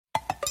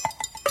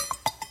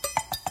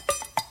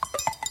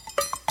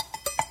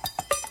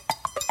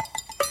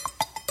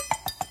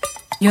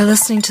You're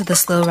listening to the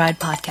Slow Ride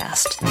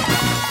Podcast.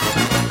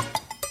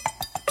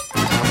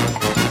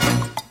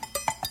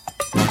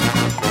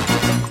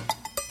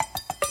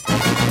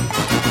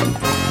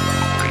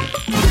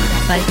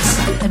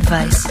 Bikes,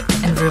 advice,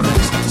 and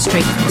rumors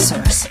straight from the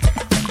source.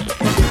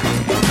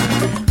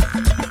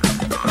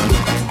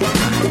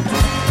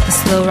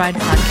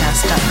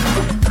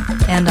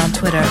 TheSlowRidePodcast.com and on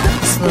Twitter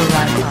at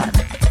SlowRidePod.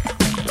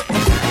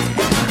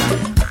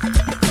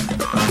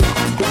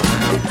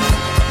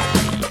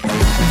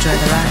 Enjoy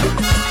the ride.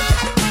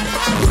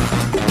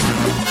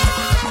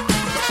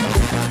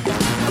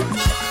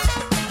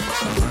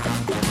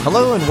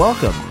 Hello and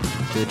welcome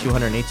to the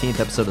 218th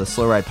episode of the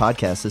Slow Ride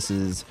Podcast. This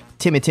is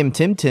Tim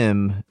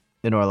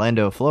in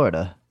Orlando,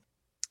 Florida.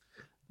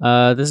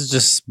 This is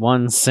just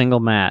one single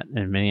Matt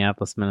in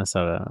Minneapolis,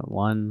 Minnesota.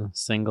 One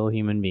single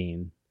human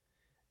being.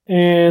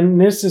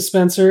 And this is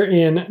Spencer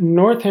in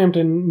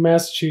Northampton,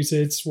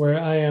 Massachusetts, where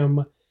I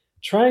am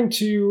trying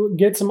to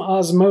get some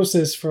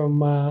osmosis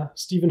from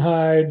Stephen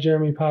Hyde,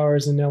 Jeremy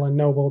Powers, and Ellen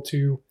Noble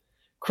to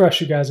crush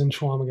you guys in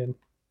Schwamigan.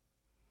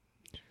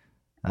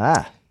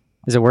 Ah.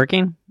 Is it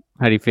working?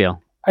 How do you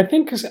feel? I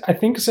think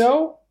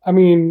so. I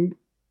mean,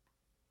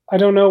 I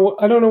don't know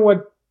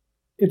what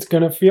it's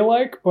gonna feel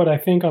like, but I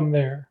think I'm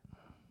there.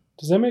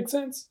 Does that make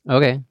sense?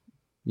 Okay.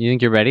 You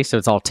think you're ready? So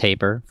it's all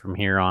taper from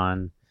here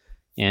on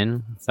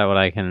in? Is that what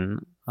I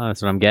can...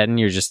 that's what I'm getting?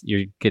 You're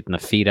getting the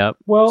feet up?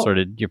 Well...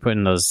 You're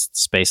putting those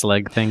space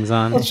leg things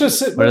on? Let's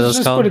just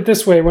put it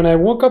this way. When I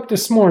woke up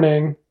this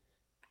morning,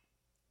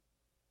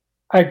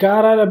 I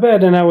got out of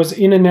bed and I was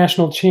in a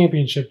national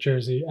championship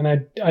jersey. And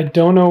I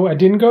don't know... I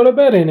didn't go to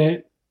bed in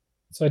it,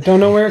 so I don't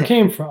know where it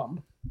came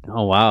from.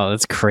 Oh, wow.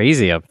 That's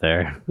crazy up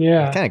there.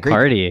 Yeah. Kind of great.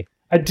 Party.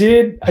 I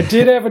did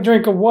have a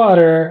drink of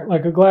water,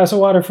 like a glass of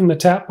water from the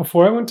tap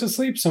before I went to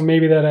sleep, so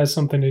maybe that has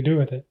something to do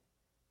with it.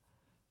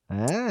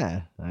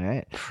 Ah, all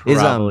right.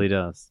 Probably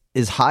does.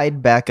 Is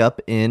Hyde back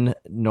up in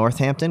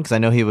Northampton? Because I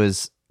know he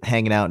was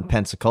hanging out in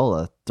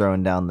Pensacola,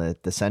 throwing down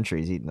the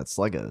centuries, eating at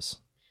Sluggos.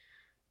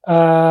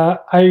 I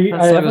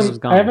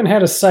haven't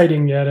had a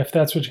sighting yet, if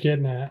that's what you're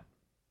getting at.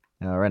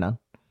 Oh, right on.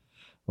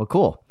 Well,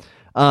 cool.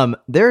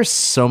 There's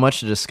so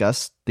much to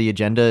discuss. The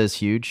agenda is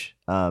huge.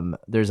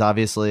 There's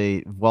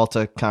obviously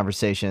Vuelta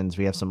conversations.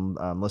 We have some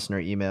listener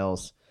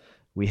emails.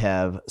 We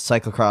have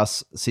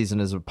cyclocross season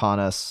is upon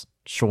us.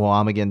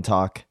 Schwamigan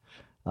talk.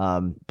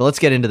 But let's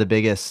get into the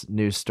biggest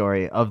news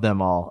story of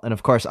them all. And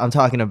of course, I'm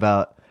talking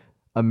about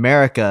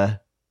America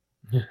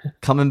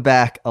coming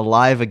back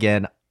alive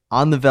again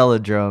on the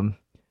velodrome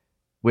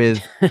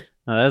with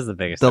that's the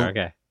biggest story.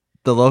 Okay.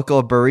 The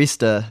local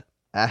barista,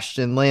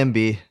 Ashton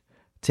Lambie,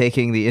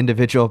 taking the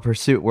individual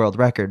pursuit world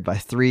record by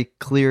 3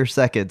 clear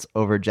seconds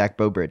over Jack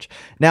Bowbridge.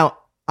 Now,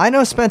 I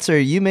know, Spencer,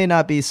 you may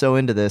not be so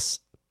into this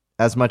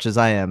as much as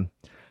I am,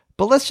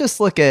 but let's just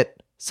look at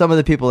some of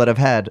the people that have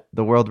had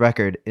the world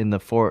record in the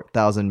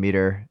 4,000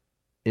 meter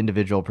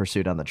individual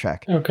pursuit on the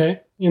track.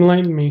 Okay,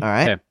 enlighten me. All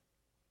right. Okay.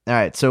 All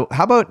right. So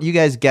how about you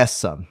guys guess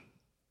some?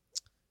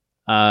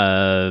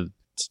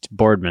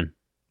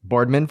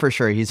 Boardman for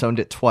sure. He's owned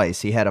it twice.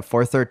 He had a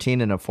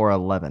 413 and a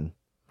 411.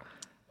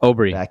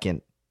 Aubry. Back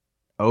in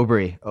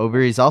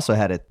Aubry's also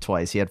had it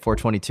twice. He had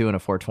 422 and a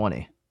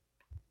 420.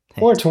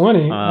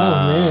 420? Oh,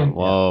 man.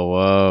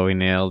 Whoa, we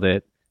nailed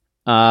it.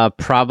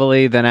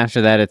 Probably then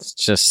after that, it's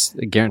just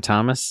Geraint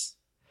Thomas.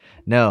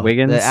 No,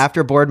 Wiggins.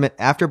 After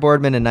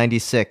Boardman in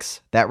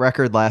 96, that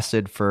record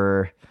lasted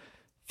for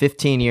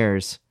 15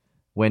 years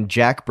when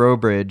Jack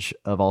Bowbridge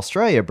of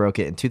Australia broke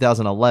it in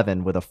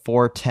 2011 with a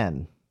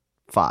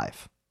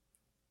 4:10.5.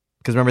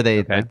 Because remember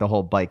like the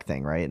whole bike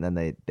thing, right? And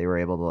then they were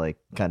able to like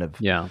kind of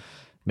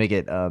make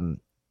it.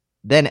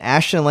 Then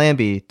Ashton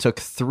Lambie took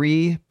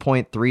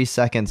 3.3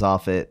 seconds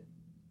off it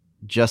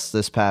just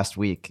this past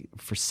week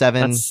for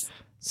 7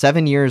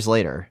 years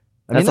later.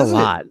 That's a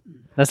lot.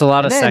 That's a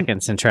lot of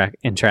seconds in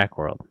track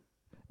world.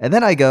 And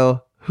then I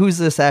go, who's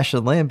this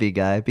Ashton Lambie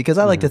guy? Because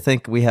I like to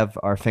think we have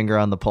our finger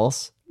on the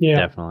pulse. Yeah,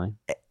 definitely.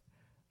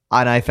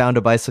 And I found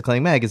a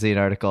Bicycling Magazine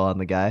article on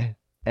the guy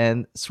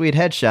and sweet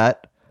headshot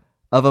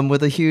of him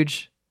with a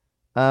huge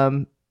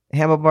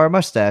handlebar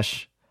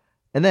mustache.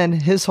 And then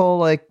his whole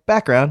like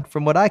background,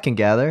 from what I can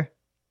gather,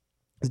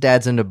 his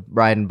dad's into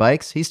riding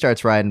bikes. He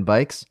starts riding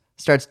bikes,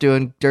 starts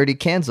doing Dirty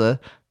Kanza,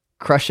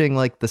 crushing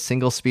like the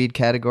single speed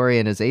category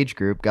in his age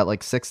group, got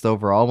like 6th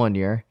overall one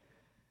year,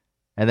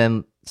 and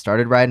then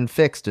started riding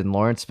fixed in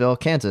Lawrenceville,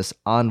 Kansas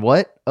on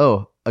what?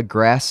 Oh, a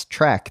grass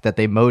track that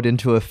they mowed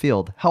into a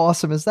field. How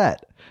awesome is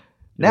that?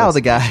 Now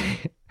the guy,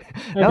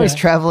 now he's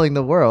traveling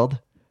the world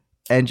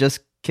and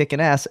just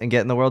kicking ass and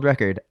getting the world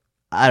record.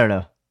 I don't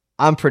know.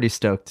 I'm pretty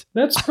stoked.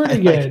 That's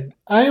pretty good.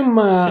 I'm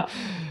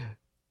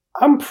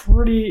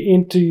pretty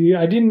into.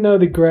 I didn't know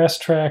the grass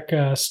track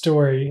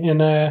story,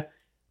 and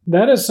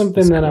that is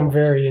something that I'm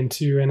very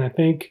into. And I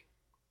think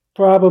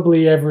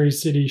probably every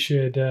city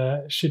should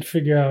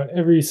figure out.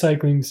 Every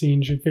cycling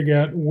scene should figure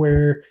out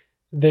where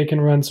they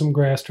can run some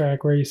grass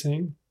track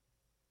racing.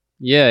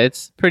 Yeah,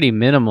 it's pretty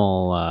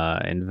minimal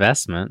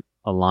investment.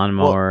 A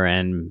lawnmower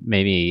and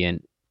maybe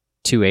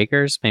 2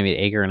 acres, maybe 1.5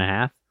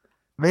 acres.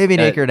 maybe an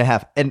acre and a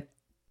half. And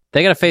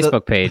they got a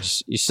Facebook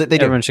page.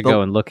 Everyone should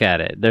go and look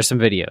at it. There's some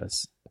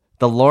videos.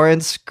 The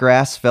Lawrence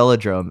Grass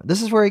Velodrome.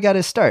 This is where he got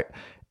his start.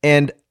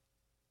 And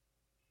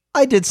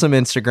I did some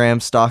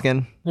Instagram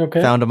stalking.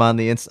 Okay. Found him on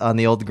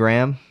the old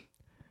gram.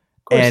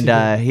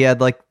 And he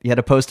had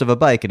a post of a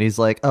bike, and he's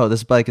like, "Oh,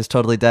 this bike is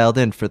totally dialed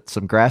in for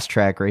some grass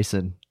track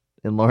racing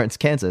in Lawrence,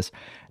 Kansas."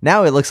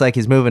 Now it looks like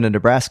he's moving to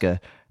Nebraska.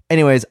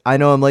 Anyways, I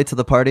know I'm late to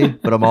the party,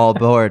 but I'm all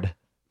aboard.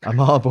 I'm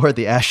all aboard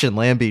the Ashton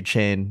Lambie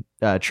train.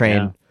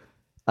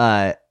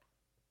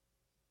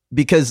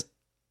 Because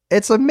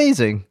it's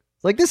amazing.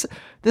 Like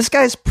this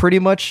guy's pretty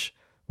much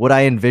what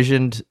I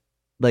envisioned,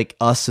 like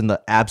us in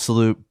the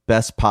absolute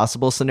best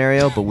possible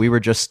scenario, but we were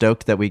just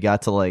stoked that we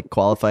got to like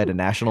qualify to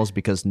nationals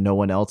because no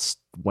one else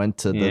went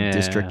to the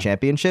district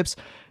championships.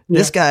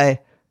 This guy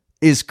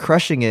is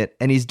crushing it,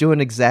 and he's doing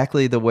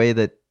exactly the way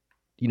that,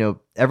 you know,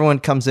 everyone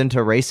comes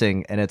into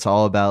racing and it's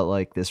all about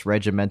like this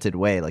regimented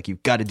way. Like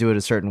you've got to do it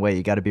a certain way.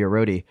 You got to be a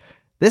roadie.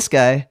 This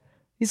guy,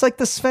 he's like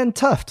the Sven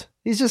Tuft.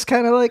 He's just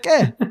kind of like,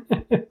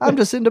 I'm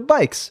just into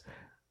bikes.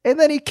 And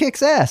then he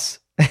kicks ass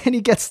and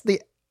he gets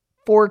the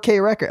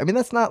 4K record. I mean,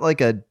 that's not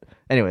like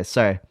anyway,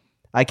 sorry.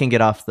 I can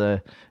get off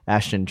the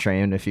Ashton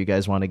train if you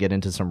guys want to get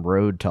into some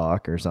road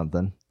talk or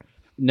something.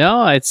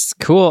 No, it's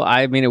cool.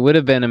 I mean, it would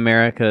have been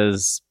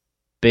America's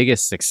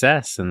biggest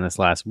success in this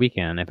last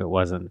weekend if it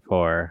wasn't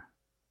for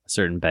a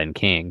certain Ben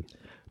King.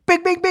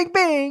 Bing, bing, bing,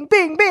 bing,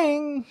 bing,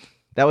 bing.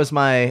 That was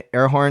my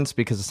air horns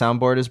because the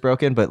soundboard is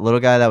broken, but little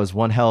guy, that was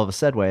one hell of a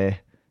segue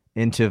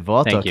into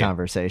Vuelta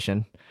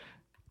conversation.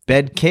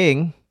 Ben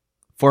King,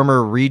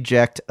 former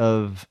reject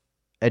of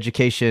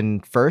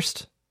Education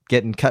First,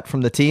 getting cut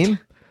from the team.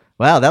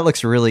 Wow, that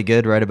looks really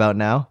good right about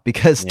now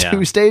because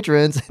 2 stage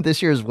wins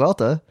this year's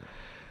Vuelta.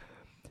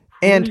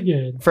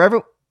 And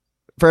for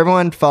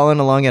everyone following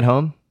along at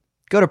home,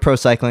 go to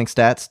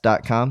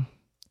procyclingstats.com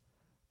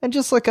and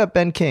just look up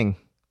Ben King,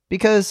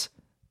 because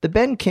the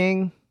Ben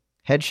King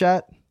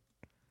headshot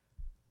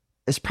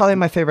is probably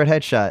my favorite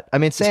headshot. I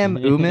mean, Sam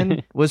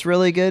Ooman was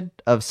really good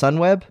of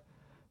Sunweb,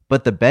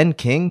 but the Ben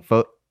King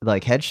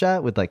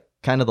headshot with like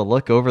kind of the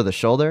look over the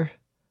shoulder,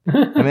 I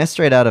mean, that's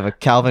straight out of a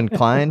Calvin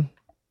Klein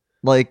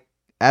like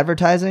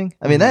advertising.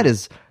 I mean, that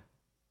is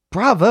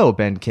bravo,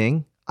 Ben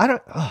King.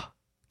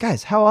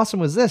 Guys, how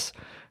awesome was this?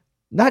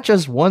 Not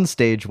just 1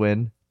 stage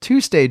win, 2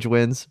 stage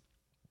wins.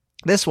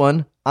 This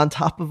one on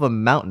top of a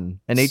mountain,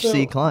 an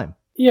HC climb.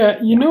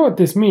 Yeah, you know what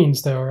this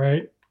means though,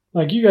 right?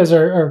 Like you guys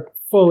are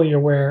fully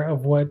aware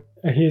of what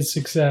his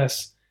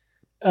success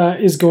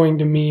is going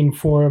to mean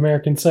for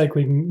American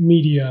cycling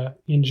media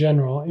in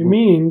general. It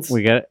means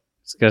we got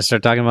to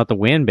start talking about the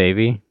win,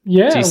 baby.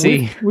 Yeah,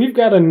 GC. We've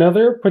got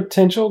another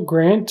potential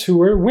Grand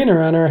Tour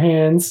winner on our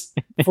hands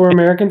for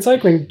American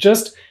cycling.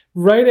 Just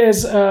right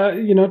as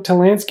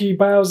Talansky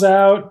bows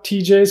out,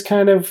 TJ's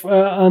kind of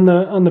on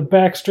the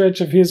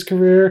backstretch of his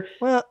career.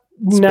 Well,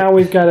 now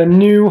we've got a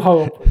new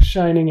hope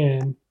shining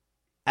in.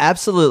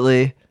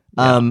 Absolutely.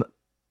 Yeah.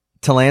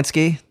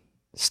 Talansky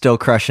still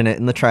crushing it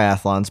in the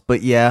triathlons,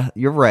 but yeah,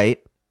 you're right.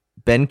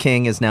 Ben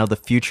King is now the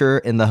future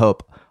and the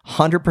hope.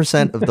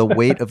 100% of the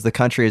weight of the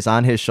country is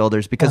on his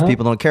shoulders because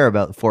people don't care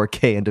about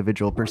 4K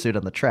individual pursuit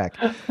on the track.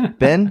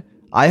 Ben,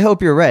 I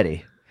hope you're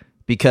ready,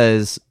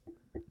 because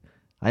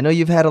I know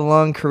you've had a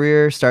long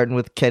career, starting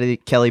with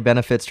Kelly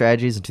Benefit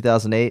Strategies in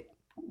 2008,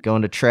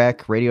 going to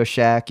Trek, Radio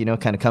Shack, kind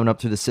of coming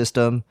up through the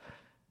system,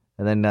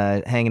 and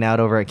then hanging out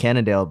over at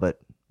Cannondale. But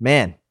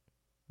man,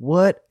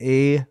 what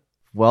a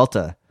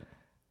Vuelta.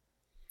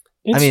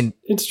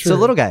 It's true. So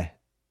little guy,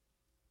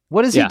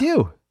 what does he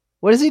do?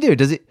 What does he do?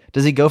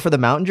 Does he go for the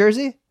mountain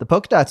jersey? The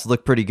polka dots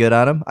look pretty good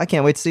on him. I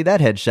can't wait to see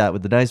that headshot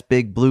with the nice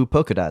big blue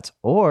polka dots.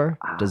 Or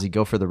does he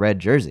go for the red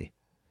jersey?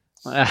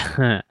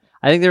 I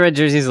think the red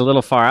jersey is a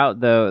little far out,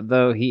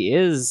 though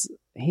he's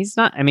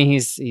not. I mean,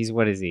 he's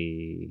what is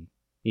he?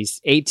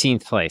 He's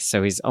 18th place,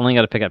 so he's only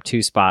got to pick up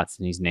 2 spots,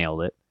 and he's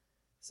nailed it.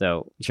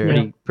 So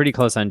pretty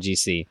close on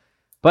GC.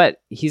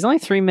 But he's only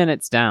 3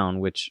 minutes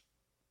down, which,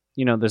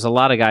 there's a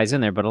lot of guys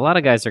in there, but a lot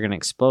of guys are going to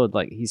explode.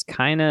 Like, he's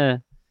kind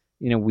of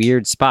in a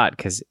weird spot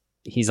because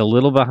he's a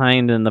little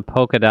behind in the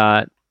polka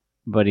dot,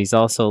 but he's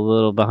also a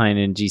little behind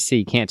in GC.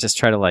 He can't just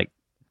try to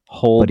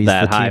hold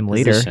that high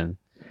position.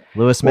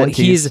 Lewis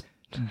Mentees.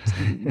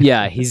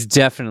 He's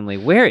definitely.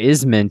 Where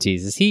is Mentees?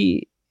 Is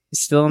he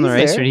still in the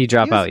race, or did he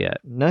drop out yet?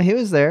 No, he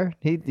was there.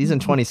 He's in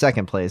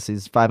 22nd place.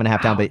 He's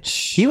 5.5 down, but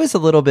he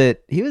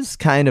was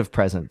kind of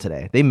present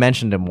today. They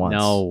mentioned him once.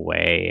 No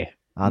way.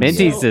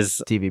 Mentees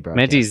is TV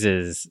broadcast. Mentees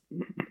is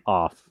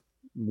off.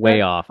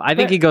 Way off. I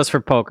think he goes for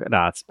polka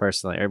dots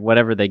personally, or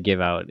whatever they give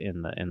out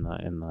in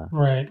the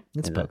right.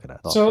 It's polka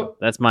dots. So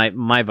that's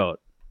my vote.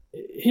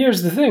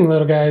 Here's the thing,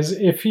 little guys.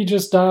 If he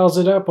just dials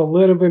it up a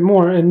little bit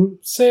more and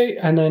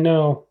I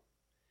know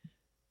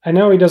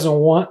he doesn't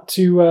want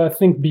to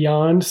think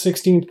beyond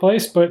 16th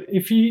place, but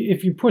if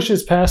he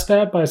pushes past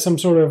that by some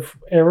sort of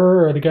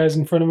error or the guys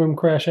in front of him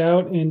crash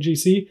out in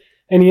GC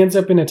and he ends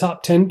up in a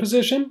top 10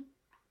 position,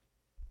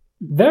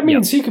 that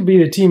means he could be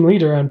the team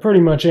leader on pretty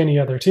much any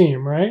other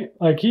team, right?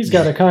 Like, he's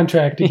got a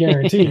contract to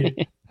guarantee.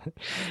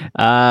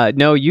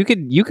 No, you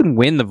can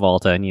win the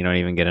Volta and you don't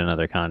even get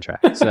another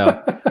contract.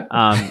 So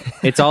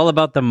it's all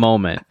about the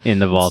moment in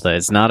the Volta.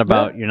 It's not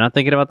about you're not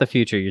thinking about the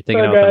future. You're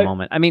thinking about the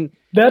moment. I mean,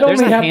 that there's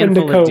only a happened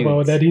to handful of Kobo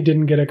dudes. that he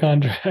didn't get a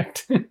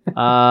contract.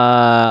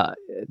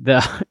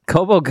 The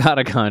Kobo got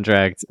a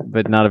contract,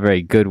 but not a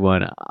very good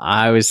one.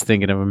 I was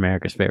thinking of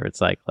America's Favorite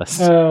Cyclist.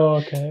 Oh,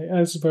 okay.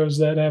 I suppose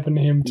that happened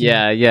to him too.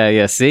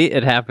 Yeah. See,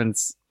 it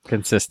happens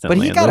consistently.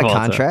 But he in got the a Volta.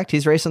 contract.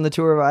 He's racing the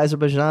Tour of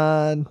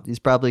Azerbaijan. He's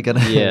probably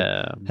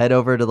gonna head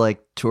over to like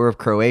Tour of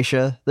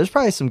Croatia. There's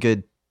probably some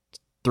good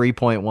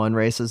 3.1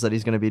 races that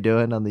he's going to be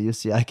doing on the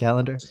UCI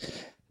calendar.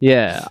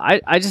 Yeah,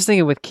 I just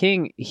think with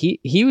King,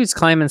 he was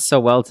climbing so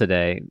well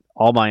today,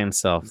 all by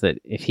himself, that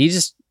if he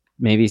just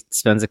maybe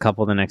spends a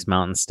couple of the next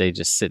mountain stage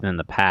just sitting in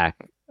the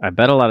pack, I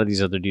bet a lot of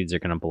these other dudes are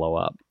going to blow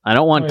up. I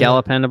don't want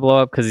Galopin to blow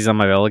up because he's on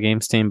my Velo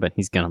Games team, but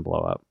he's going to blow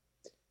up.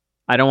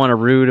 I don't want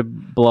Aru to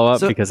blow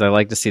up because I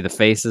like to see the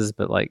faces,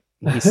 but like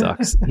he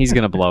sucks. He's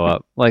going to blow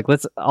up. Like,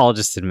 let's all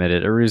just admit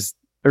it. Aru's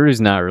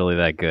not really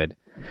that good.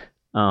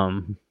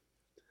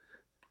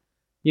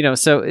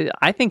 So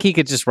I think he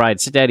could just ride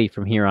steady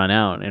from here on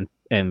out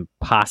and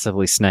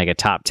possibly snag a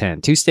top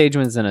 10. 2 stage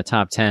wins and a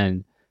top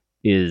 10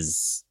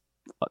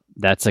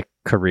 that's a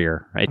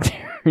career right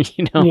there.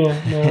 Yeah, no,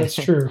 that's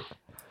true.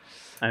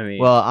 I mean,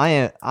 well,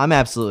 I'm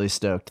absolutely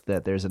stoked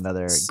that there's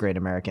another Great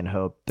American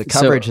Hope. The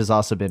coverage has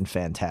also been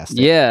fantastic.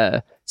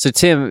 Yeah. So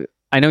Tim,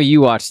 I know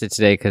you watched it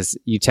today because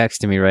you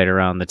texted me right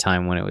around the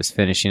time when it was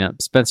finishing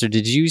up. Spencer,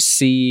 did you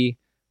see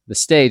the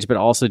stage, but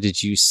also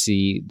did you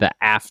see the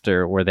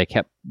after where they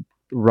kept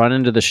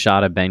running to the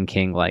shot of Ben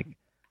King like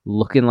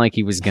looking like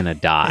he was gonna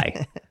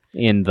die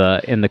in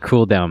the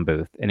cool down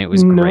booth, and it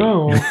was great.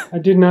 No, I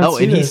did not.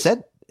 See and this.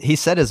 he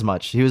said as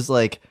much. He was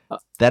like,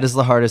 "That is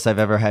the hardest I've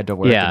ever had to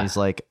work." Yeah. And he's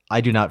like,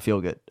 "I do not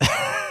feel good."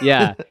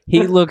 Yeah,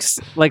 he looks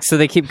like, so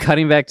they keep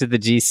cutting back to the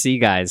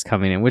GC guys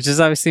coming in, which is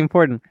obviously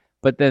important,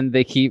 but then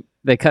they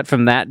cut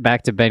from that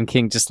back to Ben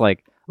King just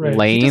like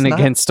laying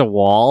against a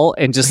wall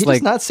and just he like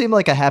does not seem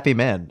like a happy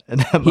man in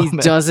that he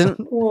moment. doesn't.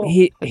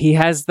 He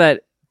has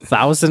that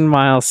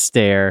 1,000-mile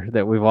stare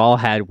that we've all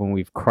had when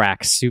we've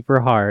cracked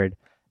super hard,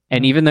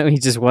 and even though he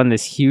just won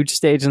this huge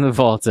stage in the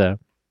Volta,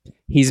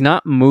 he's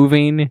not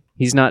moving.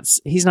 He's not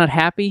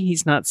happy.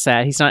 He's not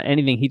sad. He's not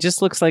anything. He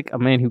just looks like a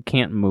man who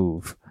can't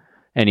move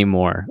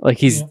anymore. Like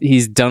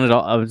he's done it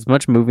all, as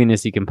much moving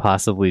as he can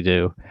possibly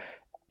do,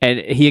 and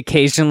he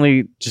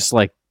occasionally just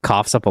like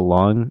coughs up a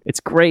lung. It's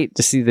great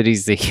to see that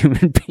he's a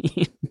human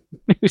being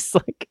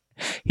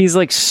he's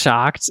like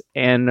shocked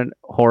and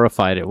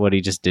horrified at what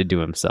he just did to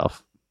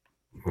himself.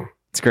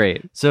 It's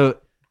great. So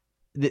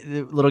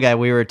the little guy,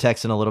 we were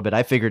texting a little bit.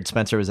 I figured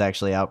Spencer was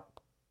actually out,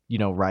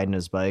 riding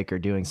his bike or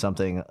doing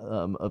something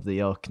of the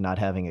ilk, not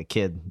having a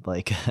kid,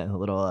 like a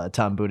little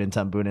Tom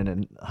Boonen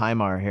and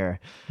Heimar here.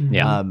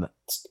 Yeah.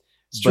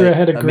 It's true. I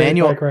had a great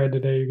bike ride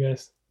today, you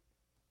guys.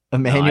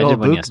 Emmanuel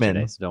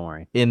Buchmann, so don't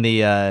worry. In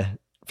the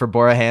for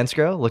Bora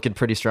Hansgrohe, looking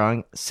pretty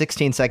strong.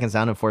 16 seconds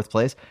down in 4th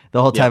place.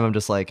 The whole time I'm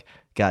just like,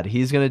 God,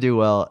 he's going to do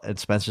well, and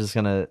Spencer's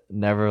going to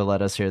never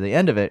let us hear the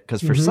end of it,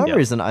 because for some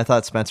reason I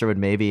thought Spencer would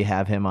maybe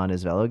have him on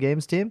his Velo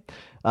Games team,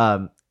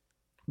 but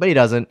he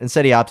doesn't.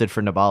 Instead, he opted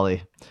for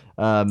Nibali.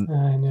 I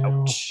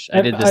know.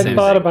 I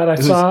thought about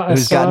it. I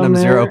saw him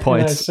there, 0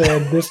 points. And I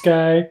said, this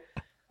guy,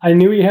 I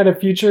knew he had a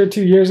future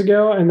 2 years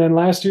ago, and then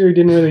last year he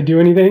didn't really do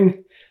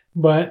anything,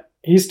 but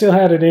he still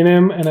had it in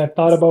him, and I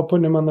thought about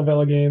putting him on the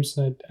Velo Games,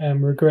 and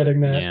I'm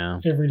regretting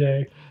that every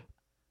day.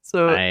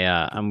 So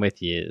I'm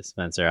with you,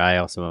 Spencer. I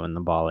also went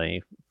with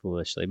Nibali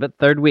foolishly, but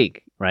third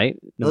week, right?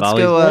 Let's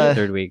go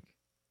third week.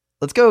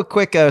 Let's go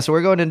quick. So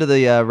we're going into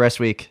the rest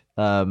week,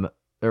 or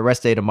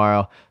rest day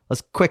tomorrow.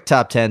 Let's quick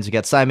top 10s. We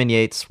got Simon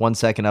Yates 1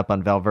 second up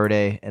on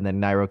Valverde, and then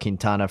Nairo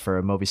Quintana for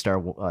a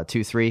Movistar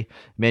 2-3.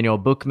 Emmanuel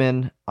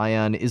Buchmann,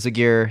 Ion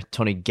Izagir,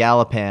 Tony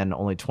Galopin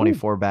only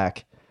 24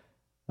 back.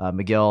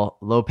 Miguel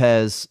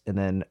Lopez, and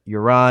then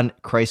Uran,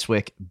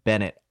 Kreiswick,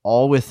 Bennett,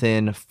 all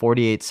within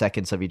 48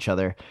 seconds of each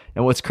other.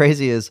 And what's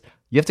crazy is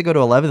you have to go to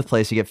 11th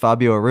place. You get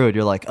Fabio Aru, and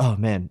you're like, oh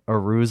man,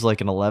 Aru's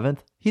like an 11th.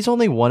 He's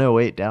only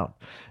 108 down.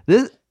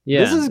 This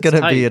is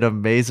going to be an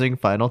amazing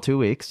final 2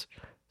 weeks.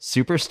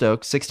 Super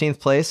stoked. 16th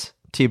place,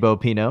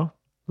 Thibaut Pinot.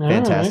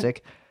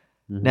 Fantastic.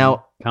 Right.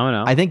 Now, coming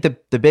up. I think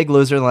the big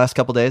loser in the last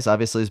couple of days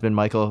obviously has been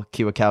Michael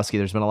Kwiatkowski.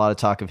 There's been a lot of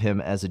talk of him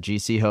as a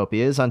GC hope.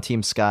 He is on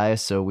Team Sky,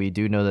 so we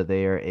do know that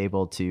they are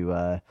able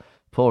to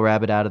pull a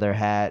rabbit out of their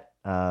hat,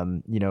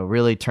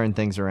 really turn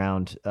things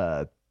around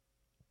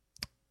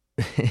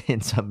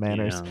in some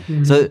manners.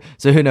 Yeah.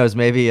 So who knows?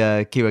 Maybe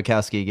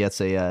Kwiatkowski gets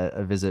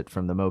a visit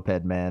from the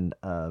Moped Man,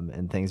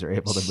 and things are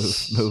able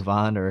to move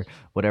on, or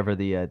whatever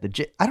the I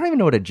don't even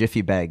know what a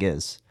Jiffy bag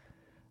is.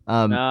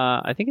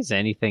 I think it's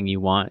anything you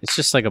want. It's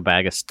just like a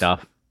bag of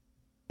stuff.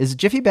 Is a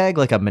Jiffy bag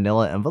like a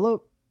manila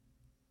envelope?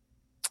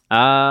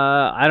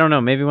 I don't know.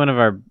 Maybe one of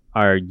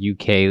our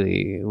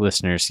UK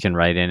listeners can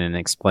write in and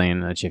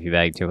explain a Jiffy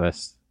bag to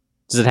us.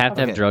 Does it have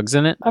to have drugs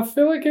in it? I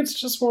feel like it's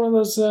just one of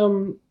those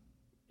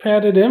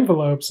padded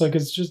envelopes. Like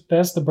it's just,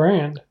 that's the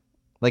brand.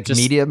 Like Just-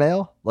 media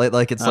mail?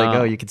 Like it's like,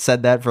 Oh. oh, you could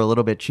send that for a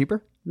little bit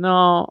cheaper?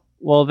 No,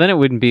 well then it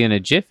wouldn't be in a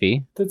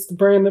Jiffy. That's the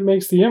brand that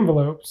makes the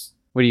envelopes.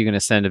 What are you going to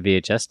send a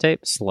VHS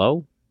tape?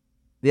 Slow?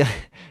 The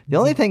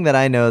only thing that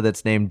I know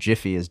that's named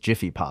Jiffy is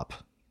Jiffy Pop.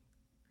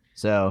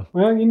 So,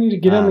 Well, you need to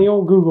get on the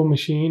old Google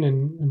machine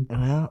and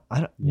well, I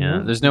don't.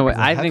 Yeah, there's no way. It's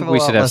a I heck think of a we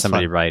lot should have less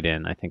somebody fun. write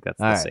in. I think that's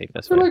the All right.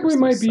 safest I feel way like for we us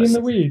might to be in the send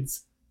it.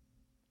 weeds.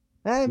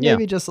 Maybe Yeah.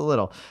 just a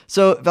little.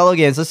 So, fellow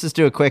games, let's just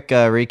do a quick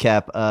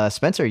recap.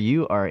 Spencer,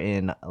 you are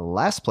in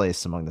last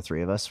place among the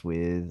three of us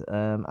with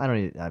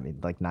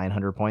like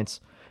 900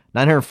 points,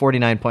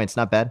 949 points,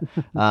 not bad.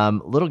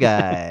 Little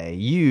guy,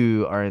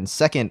 you are in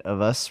second of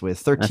us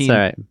with That's all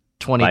right.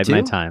 Bide 1322.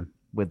 my time.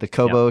 With the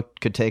Kobo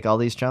could take all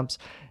these jumps,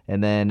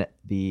 and then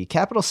the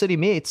Capital City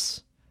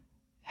Meats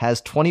has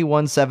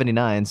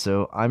 2179.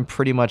 So I'm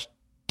pretty much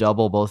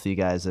double both of you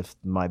guys if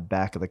my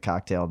back of the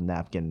cocktail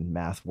napkin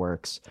math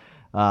works.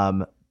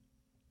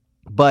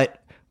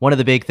 But one of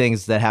the big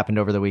things that happened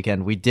over the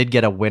weekend, we did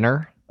get a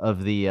winner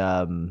of the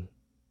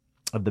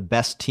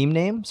best team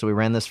name. So we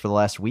ran this for the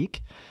last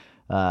week.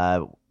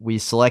 We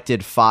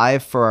selected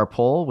 5 for our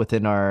poll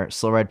within our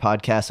Slow Ride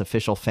Podcast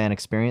official fan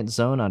experience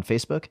zone on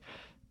Facebook.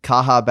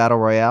 Kaha Battle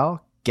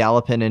Royale,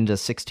 Gallopin into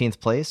 16th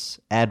place,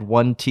 add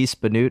 1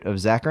 teaspoon of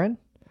Zaccharin.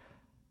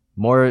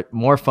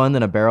 More fun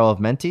than a barrel of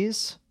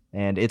Menties,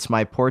 and It's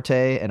My Porte,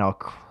 and I'll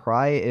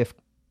Cry If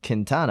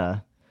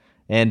Quintana.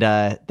 And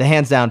the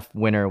hands down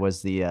winner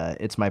was the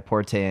It's My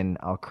Porte and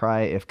I'll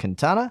Cry If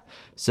Quintana.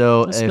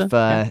 So That's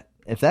good.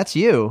 if that's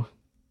you,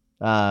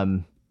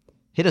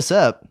 hit us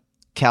up,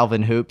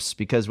 Calvin Hoops,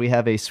 because we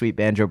have a sweet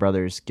Banjo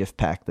Brothers gift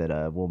pack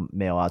that we'll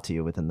mail out to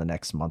you within the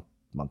next month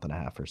and a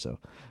half or so.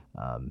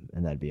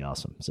 And that'd be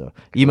awesome. So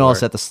email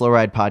us at the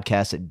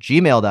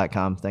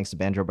slowridepodcast@gmail.com. Thanks to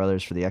Banjo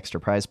Brothers for the extra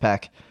prize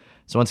pack.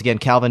 So once again,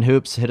 Calvin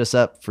Hoops, hit us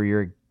up for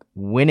your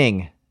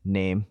winning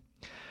name.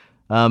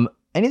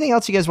 Anything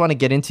else you guys want to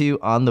get into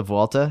on the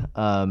Vuelta,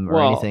 or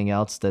Well- anything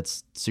else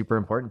that's super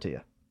important to you?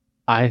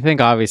 I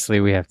think obviously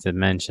we have to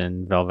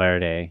mention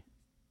Valverde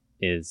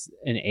is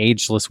an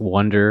ageless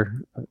wonder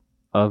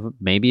of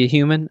maybe a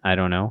human. I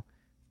don't know.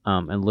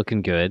 And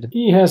looking good.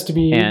 He has to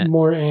be And-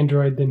 more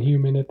android than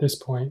human at this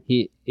point.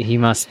 He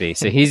must be.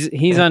 So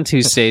he's on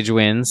 2 stage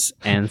wins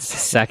and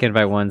second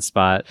by 1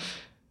 spot.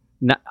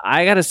 Now,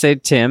 I gotta say,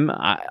 Tim,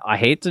 I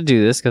hate to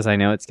do this because I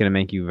know it's gonna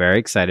make you very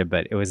excited,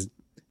 but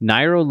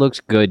Nairo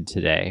looked good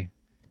today.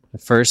 The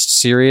first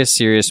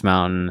serious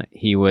mountain,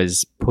 he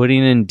was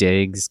putting in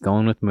digs,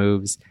 going with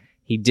moves.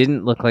 He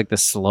didn't look like the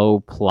slow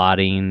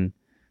plodding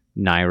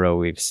Nairo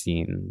we've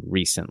seen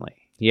recently.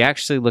 He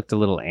actually looked a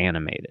little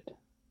animated.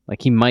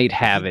 Like he might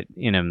have it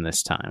in him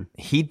this time.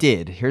 He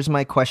did. Here's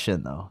my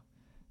question, though.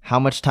 How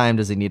much time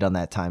does he need on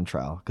that time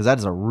trial? Because that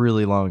is a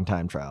really long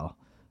time trial.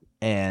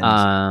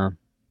 And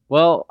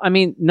Well, I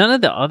mean, none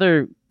of the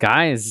other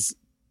guys,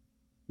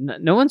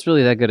 no one's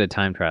really that good at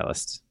time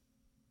trialists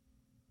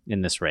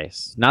in this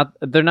race.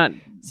 They're not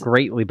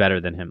greatly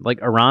better than him.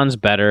 Like Iran's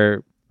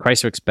better,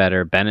 Kreiswick's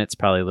better, Bennett's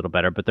probably a little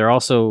better, but they're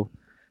also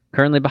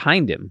currently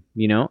behind him,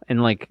 you know?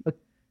 And like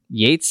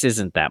Yates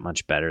isn't that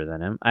much better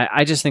than him.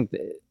 I just think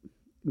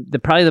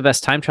probably the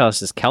best time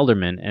trialist is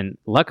Kelderman, and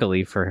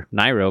luckily for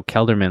Nairo,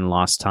 Kelderman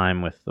lost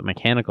time with the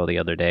mechanical the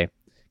other day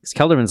because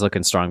Kelderman's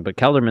looking strong, but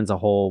Kelderman's a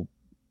whole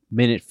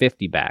minute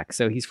 50 back,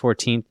 so he's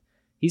 14th.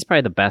 He's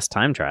probably the best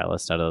time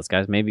trialist out of those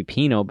guys. Maybe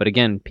Pinot, but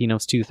again,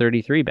 Pinot's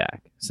 2:33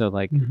 back. So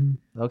like,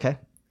 okay,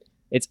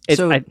 it's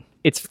So-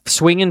 it's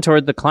swinging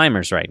toward the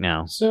climbers right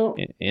now So,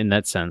 in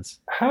that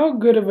sense. how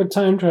good of a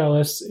time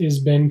trialist is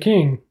Ben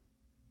King?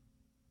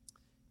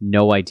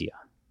 No idea.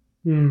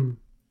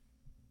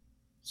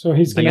 So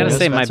he's I gonna. gotta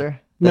say, my-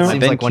 Spencer? No. That My seems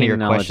Ben like one of King your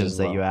knowledge questions as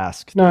that well. you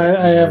asked. No, but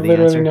I you know have the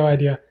literally answer. no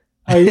idea.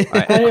 All right,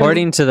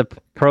 according to the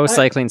Pro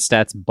Cycling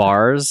Stats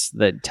bars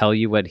that tell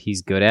you what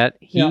he's good at,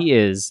 he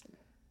is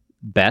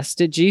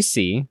best at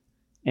GC,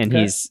 and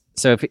Okay. he's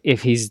so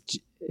if his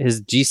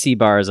GC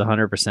bar is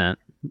 100%,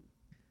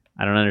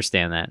 I don't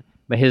understand that,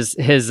 but his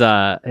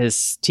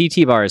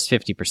TT bar is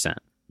 50%.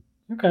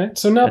 Okay,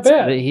 so not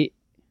bad.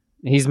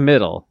 He's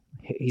middle.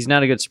 He's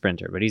not a good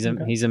sprinter, but he's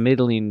Okay. a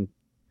middling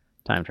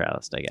time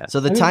trialist, I guess. So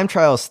the I think- time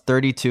trial is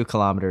 32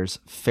 kilometers,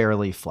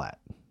 fairly flat,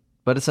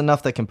 but it's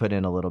enough that can put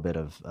in a little bit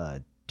of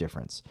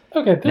difference.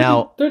 Okay,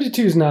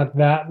 32 is not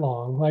that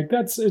long. Like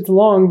it's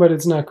long, but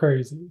it's not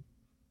crazy.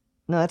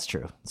 No, that's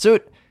true. So, a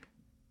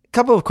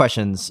couple of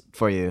questions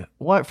for you.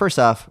 First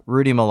off,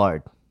 Rudy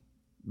Millard.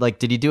 Like,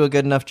 did he do a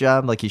good enough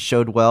job? Like, he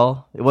showed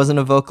well? It wasn't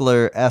a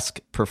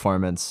Vogler-esque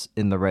performance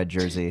in the red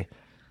jersey.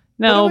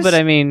 No, was- but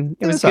I mean,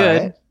 it was all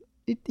good.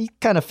 right. He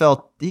kind of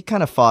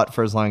fought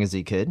for as long as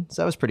he could.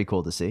 So that was pretty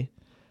cool to see.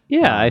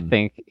 Yeah, I Um,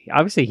 think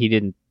obviously he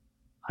didn't.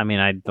 I mean,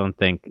 I don't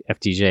think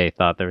FDJ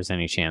thought there was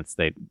any chance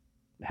they'd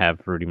have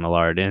Rudy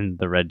Millard in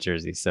the red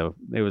jersey, so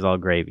it was all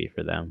gravy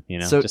for them. You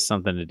know, So- just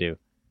something to do.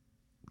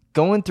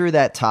 Going through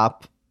that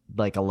top,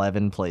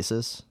 11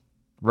 places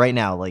right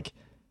now,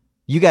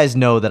 you guys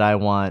know that I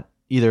want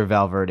either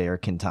Valverde or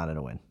Quintana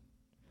to win.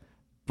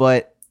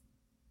 But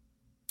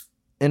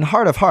in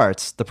heart of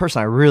hearts, the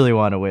person I really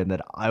want to win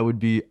that I would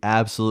be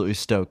absolutely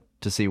stoked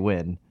to see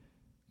win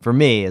for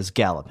me is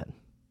Galopin.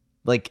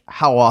 Like,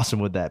 how awesome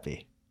would that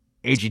be?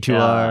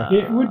 AG2R.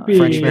 It would be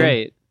Frenchman.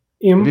 Great.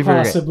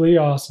 impossibly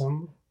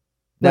awesome.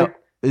 Now, Like,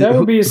 that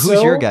would be who's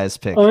so your guys'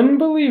 pick?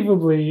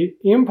 unbelievably,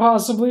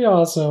 impossibly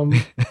awesome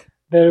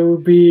that it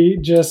would be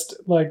just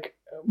like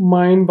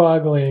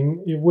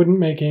mind-boggling. It wouldn't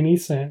make any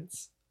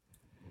sense.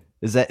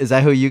 Is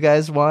that who you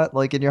guys want,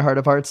 like, in your heart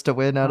of hearts to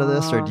win out of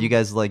this? Or do you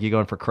guys, like, you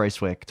going for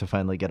Kreiswick to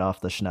finally get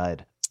off the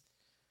schneid?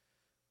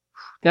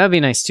 That would be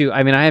nice too.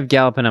 I mean, I have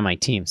Galopin on my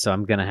team, so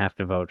I'm gonna have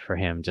to vote for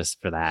him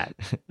just for that.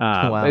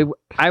 Wow.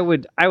 I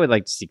would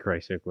like to see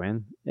Kreiswick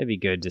win. It'd be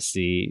good to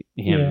see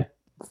him Yeah.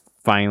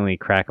 finally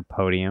crack a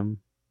podium.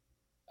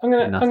 I'm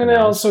gonna Nothing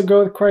else. also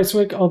go with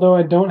Kreiswick, although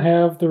I don't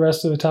have the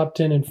rest of the top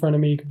 10 in front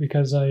of me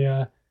because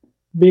I,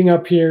 being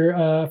up here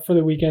for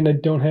the weekend, I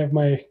don't have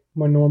my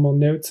normal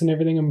notes and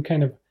everything. I'm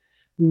kind of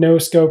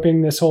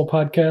no-scoping this whole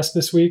podcast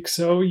this week,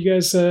 so you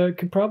guys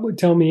could probably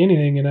tell me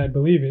anything and I'd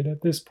believe it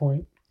at this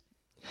point.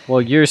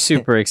 Well, you're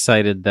super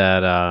excited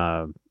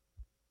that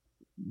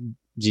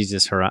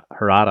Jesus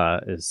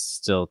Harada is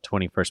still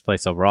 21st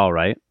place overall,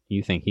 right?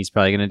 You think he's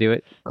probably going to do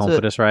it?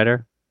 Confidence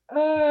rider?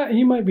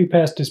 He might be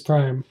past his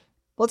prime.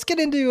 Let's get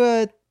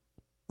into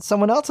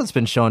someone else that's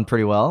been showing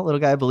pretty well. Little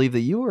guy, I believe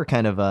that you were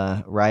kind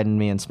of riding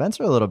me and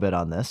Spencer a little bit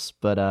on this,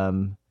 but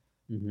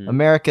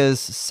America's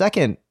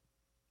second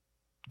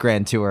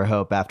Grand Tour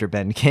hope after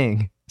Ben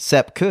King,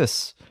 Sepp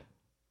Kuss,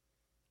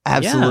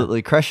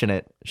 absolutely crushing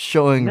it,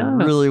 showing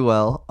really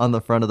well on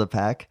the front of the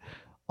pack.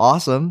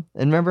 Awesome.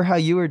 And remember how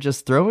you were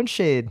just throwing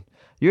shade?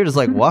 You were just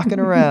like walking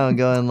around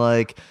going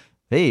like,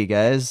 hey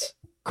guys,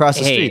 across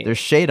the street, there's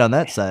shade on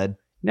that side.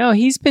 No,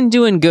 he's been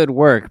doing good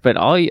work, but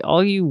all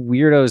you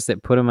weirdos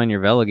that put him on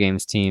your Velo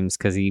Games teams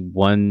because he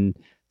won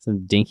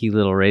some dinky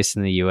little race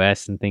in the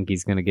U.S. and think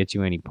he's going to get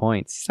you any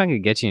points. He's not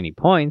going to get you any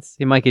points.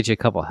 He might get you a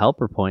couple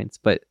helper points,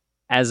 but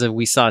as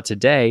we saw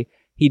today,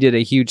 he did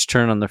a huge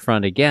turn on the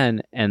front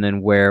again, and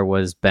then where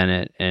was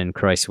Bennett and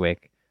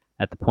Kreiswick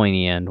at the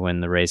pointy end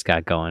when the race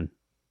got going?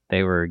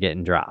 They were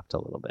getting dropped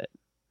a little bit.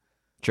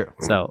 True.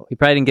 So he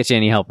probably didn't get you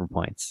any helper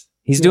points.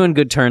 He's doing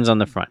good turns on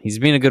the front. He's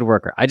being a good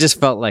worker. I just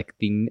felt like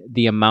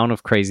the amount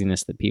of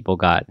craziness that people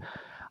got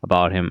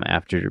about him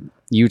after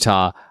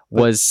Utah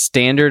was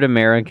standard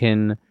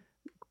American,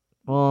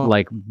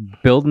 like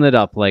building it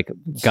up like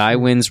guy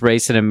wins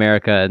race in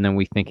America and then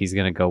we think he's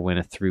going to go win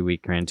a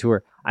 3-week Grand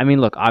Tour. I mean,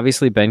 look,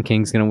 obviously Ben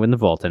King's going to win the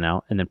Volta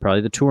now and then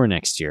probably the Tour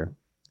next year.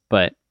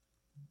 But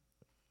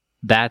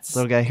that's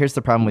little guy, here's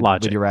the problem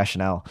with your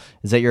rationale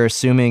is that you're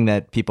assuming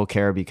that people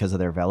care because of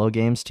their Velo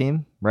Games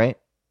team, right?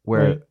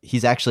 Where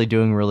he's actually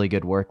doing really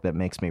good work that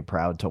makes me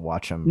proud to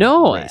watch him.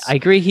 No, race. I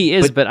agree he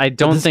is, but I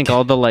don't think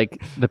all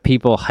the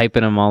people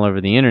hyping him all over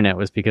the internet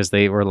was because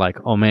they were like,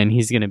 oh man,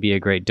 he's going to be a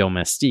great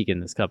domestique in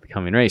this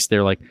upcoming race.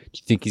 They're like, do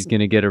you think he's going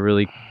to get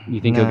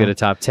you think he'll get a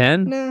top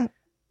 10? Nah.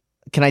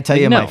 Can I tell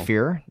you my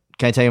fear?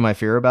 Can I tell you my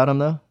fear about him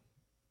though?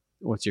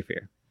 What's your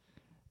fear?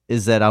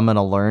 Is that I'm going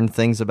to learn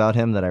things about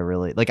him that I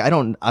really like.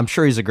 I'm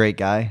sure he's a great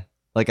guy.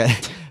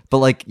 But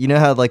like, you know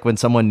how like when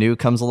someone new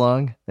comes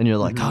along and you're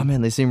like, oh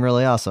man, they seem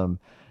really awesome.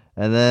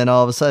 And then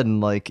all of a sudden,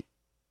 like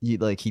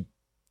he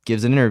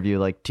gives an interview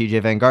like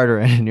TJ Van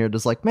Garderen and you're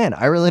just like, man,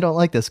 I really don't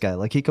like this guy.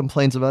 Like he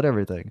complains about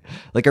everything.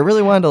 Like I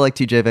really wanted to like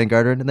TJ Van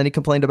Garderen and then he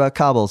complained about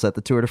cobbles at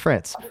the Tour de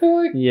France. I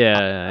feel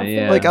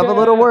like, Like I'm a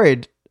little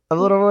worried. I'm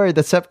a little worried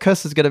that Sepp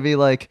Kuss is going to be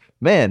like,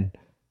 man,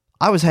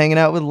 I was hanging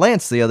out with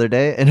Lance the other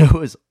day and it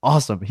was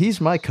awesome.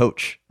 He's my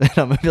coach. And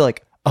I'm going to be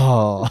like,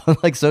 oh, I'm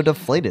like so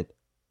deflated.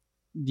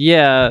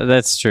 Yeah,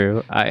 that's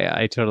true.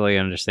 I totally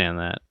understand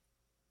that.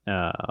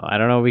 I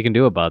don't know what we can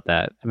do about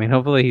that. I mean,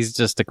 hopefully he's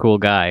just a cool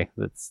guy.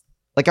 That's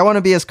like I want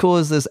to be as cool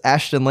as this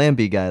Ashton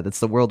Lambie guy that's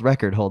the world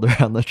record holder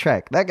on the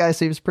track. That guy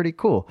seems pretty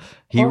cool.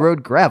 He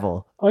rode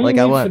gravel. Like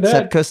I want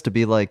Sepp Kuss to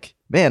be like,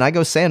 man, I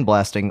go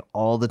sandblasting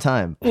all the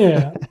time.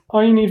 Yeah,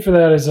 all you need for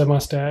that is a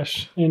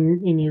mustache,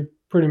 and you're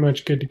pretty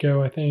much good to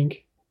go, I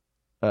think.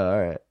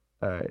 All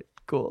right,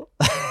 cool.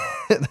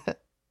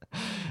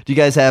 Do you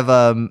guys have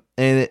I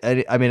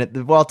mean,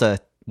 the Vuelta,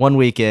 1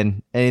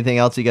 weekend, anything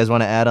else you guys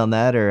want to add on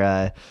that,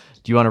 or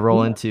do you want to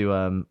roll into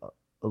a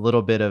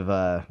little bit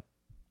of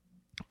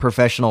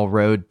professional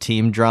road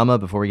team drama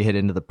before we get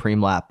into the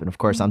Preem lap? And of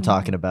course, I'm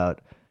talking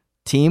about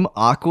Team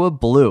Aqua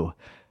Blue.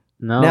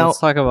 No, let's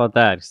talk about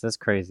that because that's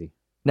crazy.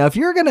 Now, if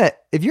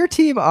your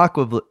Team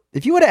Aqua Blue,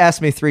 if you would have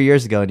asked me 3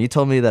 years ago and you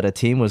told me that a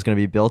team was going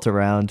to be built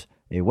around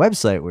a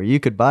website where you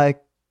could buy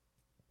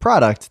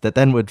product that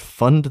then would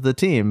fund the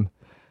team,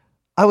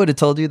 I would have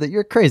told you that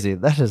you're crazy.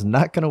 That is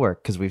not going to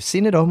work because we've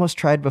seen it almost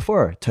tried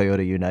before.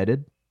 Toyota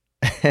United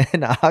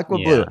and Aqua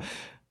Blue.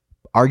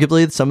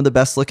 Arguably some of the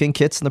best looking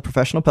kits in the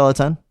professional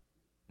peloton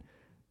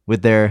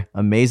with their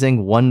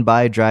amazing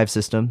 1-by drive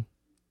system.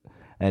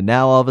 And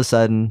now all of a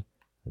sudden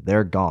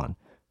they're gone.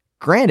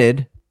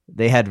 Granted,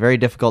 they had very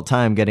difficult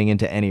time getting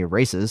into any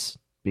races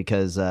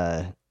because,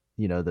 the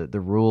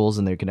rules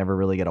and they could never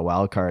really get a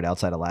wild card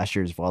outside of last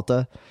year's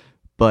Vuelta.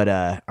 But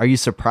are you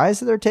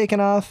surprised that they're taken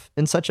off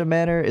in such a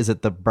manner? Is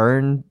it the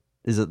burn?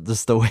 Is it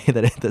just the way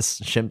that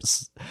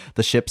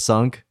the ship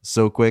sunk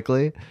so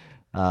quickly?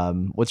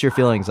 What's your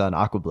feelings on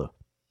Aqua Blue?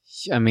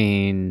 I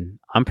mean,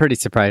 I'm pretty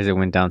surprised it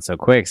went down so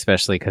quick,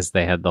 especially because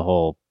they had the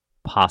whole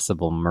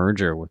possible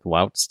merger with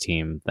Wout's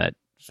team that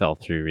fell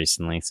through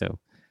recently. So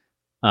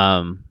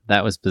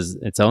that was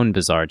its own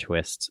bizarre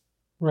twist.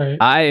 Right.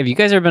 Have you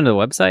guys ever been to the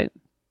website?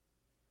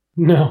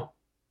 No.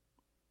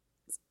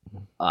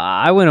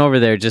 I went over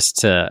there just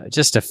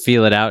to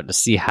feel it out, to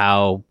see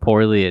how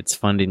poorly it's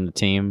funding the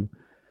team.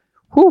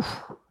 Whew,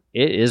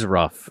 it is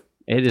rough.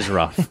 It is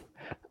rough.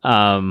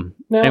 I mean,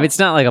 it's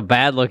not like a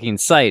bad looking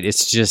site.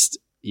 It's just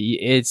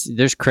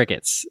there's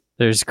crickets.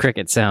 There's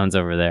cricket sounds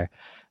over there.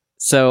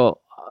 So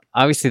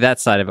obviously that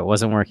side of it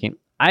wasn't working.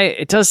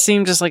 It does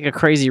seem just like a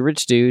crazy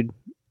rich dude,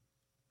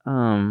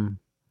 starting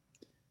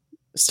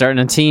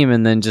a team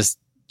and then just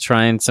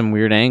trying some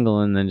weird angle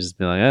and then just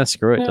be like, oh,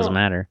 screw it, doesn't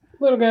matter.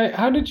 Little guy,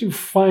 how did you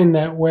find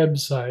that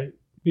website?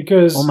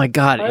 Because oh my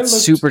god, it's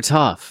super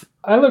tough.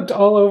 I looked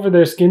all over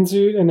their skin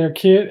suit and their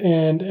kit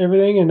and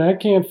everything, and I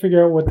can't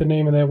figure out what the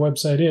name of that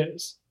website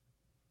is.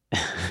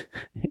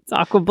 It's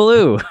Aqua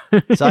Blue.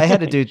 So I had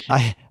to do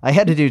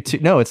two.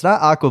 No, it's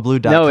not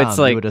aquablue.com. No, it's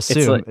like you would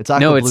assume it's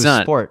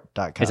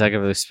aquabluesport.com. It's It's Aqua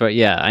Blue Sport.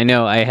 Yeah, I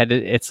know. I had to.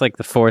 It's like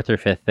the fourth or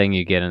fifth thing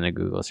you get in a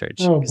Google search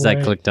because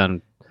I clicked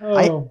on.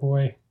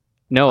 Boy.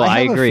 No, I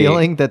agree. I have a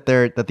feeling that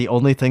the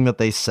only thing that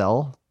they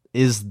sell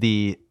is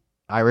the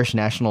Irish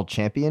national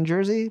champion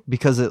jersey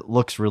because it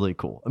looks really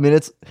cool. I mean,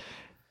 it's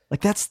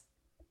like that's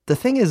the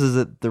thing is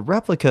that the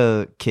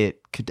replica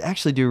kit could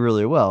actually do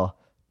really well,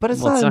 but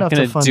it's not enough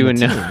to fund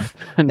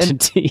the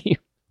team.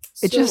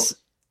 It just.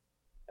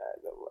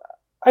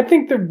 I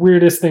think the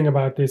weirdest thing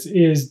about this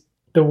is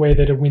the way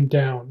that it went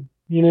down.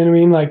 You know what I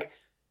mean? Like,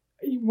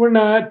 we're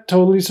not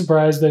totally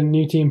surprised that a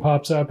new team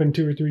pops up and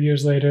 2 or 3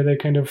 years later they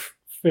kind of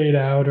fade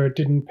out or it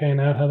didn't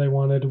pan out how they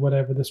wanted,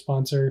 whatever. The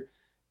sponsor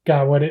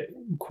got what it,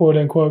 quote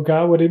unquote,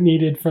 got what it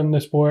needed from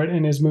the sport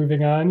and is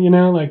moving on. You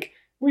know, like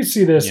we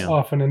see this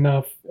often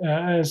enough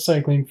as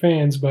cycling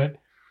fans, but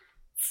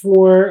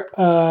for,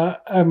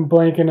 I'm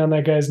blanking on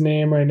that guy's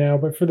name right now,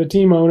 but for the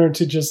team owner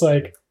to just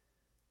like,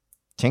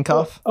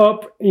 Tinkoff?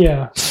 Up,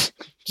 yeah.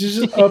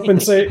 Just up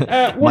and say,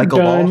 we're Michael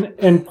done, Ball.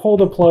 and pull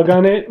the plug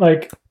on it,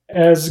 like,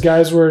 as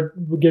guys were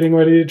getting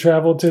ready to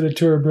travel to the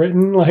Tour of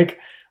Britain, like,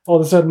 all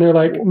of a sudden they're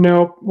like,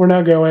 nope, we're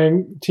not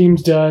going.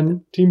 Team's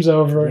done. Team's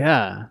over.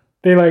 Yeah.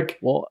 They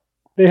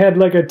they had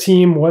like a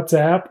team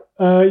WhatsApp,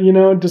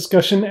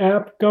 discussion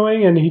app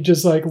going, and he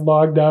just like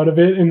logged out of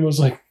it and was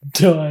like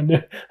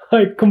done,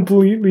 like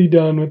completely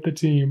done with the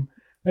team.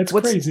 That's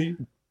crazy.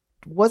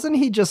 Wasn't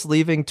he just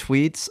leaving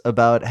tweets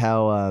about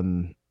how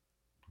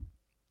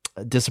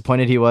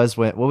disappointed he was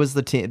when what was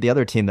the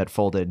other team that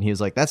folded? And he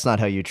was like, "That's not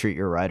how you treat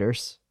your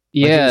riders."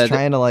 Yeah, like he was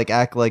trying to like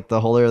act like the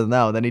holier than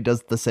thou, and then he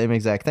does the same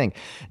exact thing.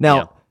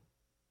 Now,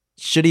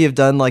 should he have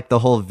done like the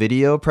whole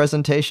video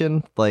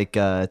presentation, like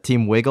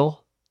Team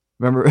Wiggle?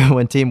 Remember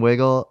when Team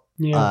Wiggle?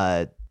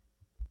 Yeah.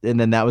 And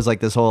then that was like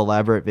this whole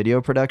elaborate video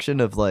production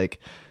of like,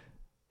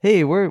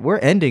 hey, we're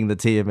ending the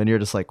team, and you're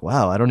just like,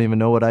 wow, I don't even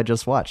know what I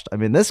just watched. I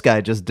mean, this guy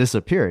just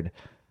disappeared.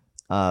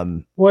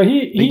 Well,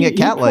 he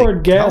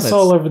poured gas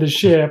all over the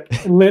ship,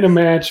 lit a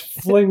match,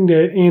 flinged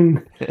it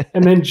in,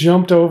 and then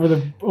jumped over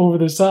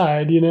the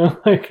side. You know,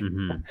 like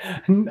in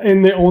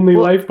the only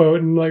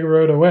lifeboat, and like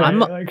rode away.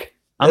 I'm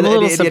a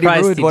little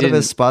surprised he ruined one of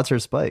his sponsor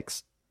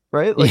spikes,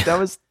 right? Like that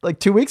was like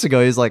 2 weeks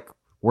ago. He's like,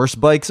 worst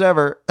bikes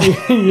ever.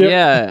 Yep.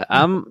 Yeah,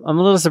 I'm a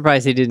little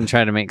surprised he didn't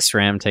try to make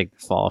SRAM take the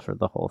fall for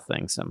the whole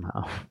thing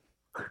somehow.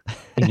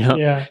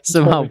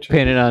 Somehow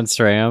pin it on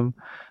SRAM.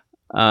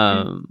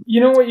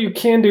 You know what you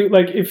can do?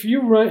 Like if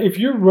you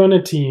run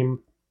a team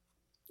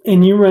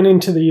and you run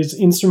into these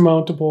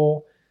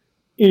insurmountable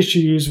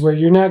issues where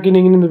you're not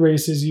getting into the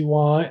races you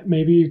want,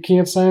 maybe you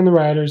can't sign the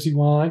riders you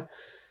want,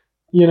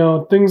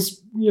 things,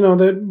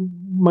 that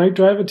might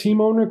drive a team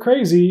owner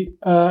crazy.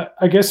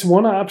 I guess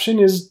one option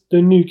is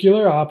the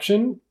nuclear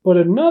option, but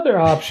another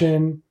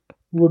option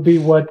would be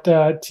what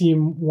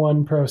Team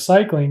One Pro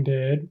Cycling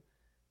did,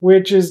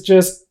 which is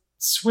just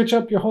switch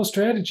up your whole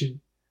strategy.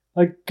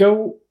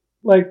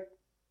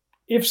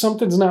 If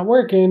something's not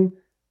working,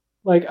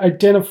 like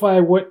identify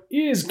what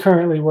is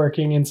currently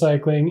working in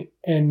cycling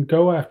and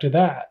go after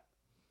that.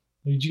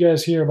 Did you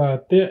guys hear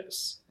about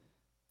this?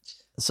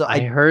 So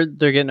I heard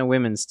they're getting a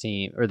women's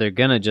team, or they're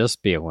gonna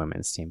just be a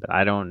women's team, but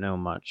I don't know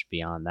much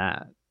beyond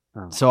that.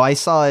 So I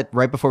saw it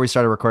right before we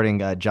started recording.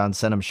 John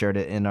Senham shared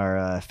it in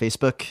our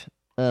Facebook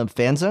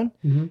fan zone,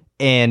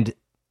 and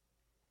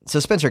so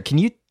Spencer, can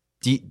you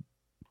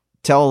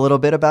tell a little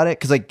bit about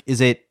it? Because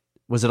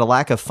was it a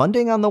lack of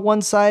funding on the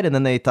one side, and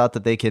then they thought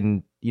that they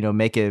can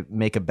make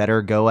a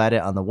better go at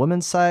it on the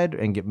women's side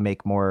and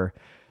make more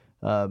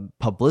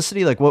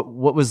publicity? Like what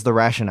was the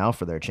rationale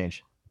for their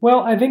change?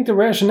 Well, I think the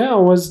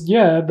rationale was,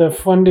 the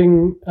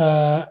funding,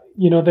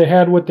 they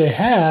had what they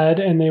had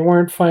and they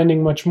weren't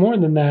finding much more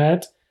than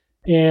that.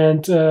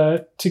 And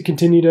to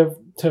continue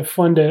to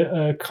fund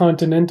a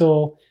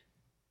continental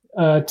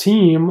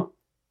team,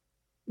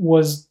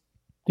 was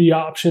the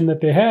option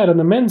that they had on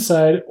the men's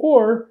side,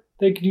 or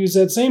they could use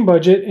that same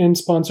budget and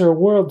sponsor a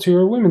World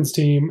Tour women's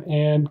team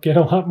and get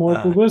a lot more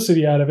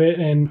publicity out of it.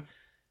 And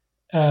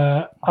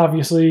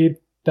obviously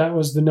that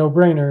was the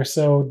no-brainer.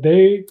 So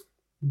they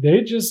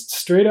just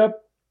straight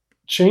up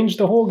changed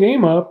the whole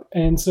game up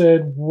and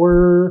said,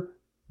 we're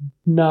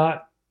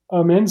not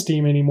a men's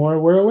team anymore.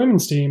 We're a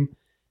women's team.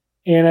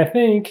 And I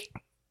think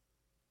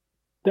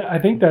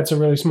that's a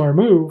really smart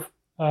move.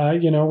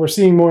 We're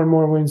seeing more and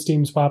more women's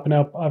teams popping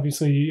up,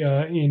 obviously,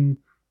 in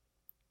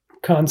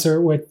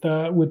concert with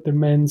the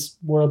men's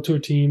World Tour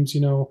teams,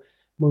 Movistar,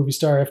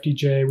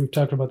 FDJ. We've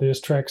talked about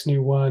this, Trek's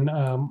new one.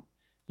 A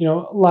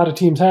lot of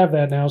teams have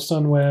that now,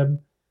 Sunweb.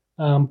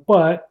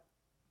 But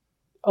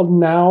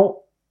now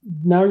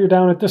you're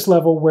down at this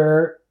level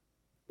where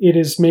it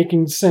is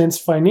making sense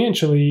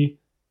financially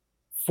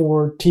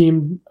for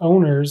team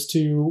owners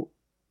to,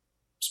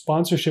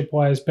 sponsorship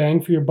wise,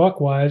 bang for your buck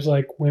wise,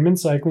 like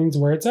women's cycling's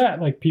where it's at.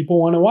 Like,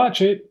 people want to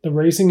watch it. The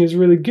racing is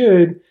really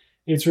good.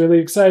 It's really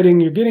exciting.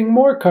 You're getting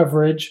more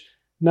coverage,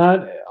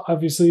 not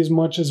obviously as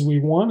much as we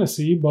want to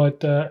see,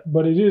 but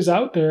it is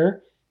out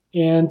there,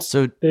 and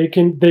so they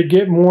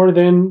get more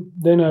than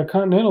a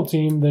Continental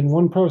team than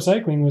One Pro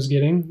Cycling was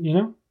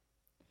getting.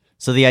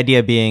 So the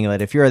idea being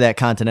that if you're that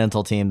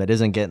Continental team that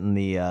isn't getting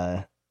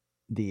the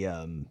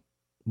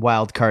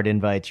wild card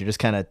invites, you're just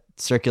kind of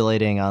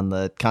circulating on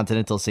the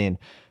Continental scene,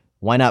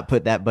 why not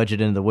put that budget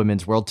into the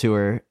Women's World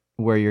Tour,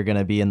 where you're going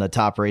to be in the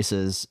top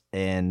races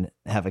and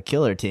have a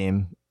killer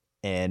team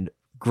and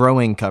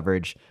growing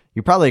coverage?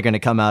 You're probably going to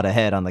come out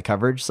ahead on the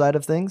coverage side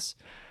of things.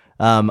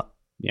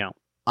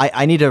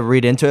 I need to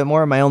read into it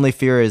more. My only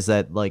fear is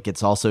that, like,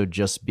 it's also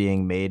just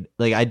being made.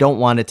 Like, I don't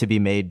want it to be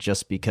made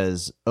just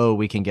because,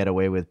 we can get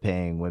away with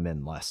paying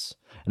women less.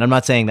 And I'm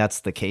not saying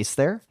that's the case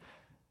there,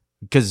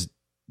 because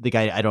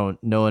I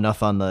don't know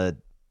enough on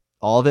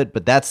all of it,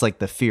 but that's like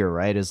the fear,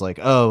 right? Is like,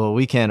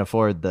 we can't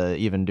afford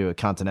even do a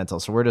Continental,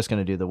 so we're just going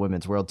to do the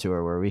Women's World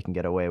Tour where we can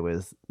get away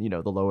with,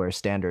 the lower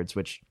standards,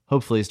 which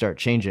hopefully start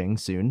changing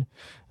soon.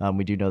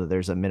 We do know that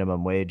there's a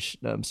minimum wage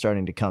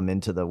starting to come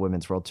into the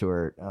Women's World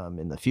Tour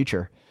in the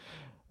future.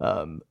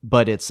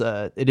 But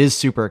it is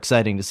super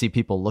exciting to see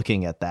people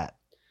looking at that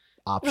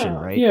option,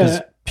 right?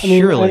 Yeah,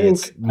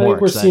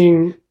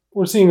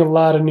 we're seeing a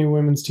lot of new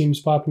women's teams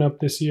popping up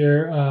this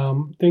year.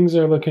 Things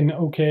are looking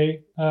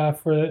okay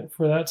for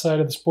that side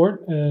of the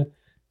sport,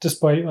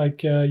 despite,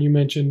 like you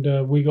mentioned,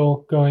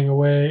 Wiggle going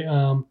away.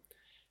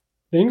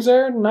 Things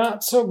are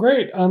not so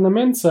great on the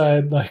men's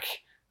side, like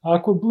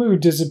Aqua Blue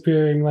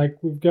disappearing, like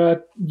we've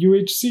got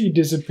UHC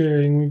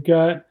disappearing, we've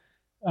got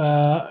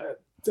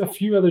a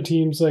few other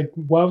teams, like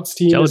Wout's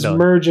team is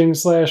merging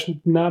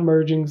 / not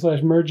merging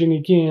 / merging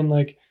again,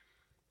 like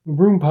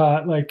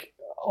Roompot, like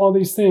all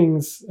these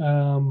things.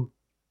 A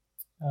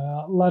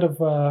lot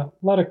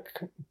of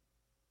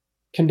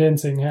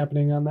condensing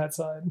happening on that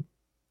side.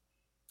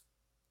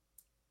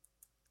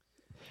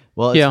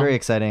 Well, it's very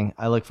exciting.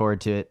 I look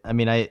forward to it. I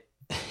mean, I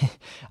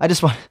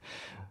just want,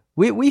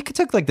 we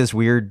took like this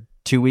weird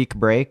 2-week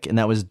break, and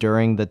that was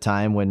during the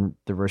time when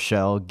the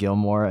Rochelle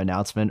Gilmore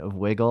announcement of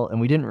Wiggle, and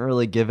we didn't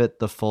really give it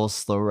the full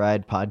Slow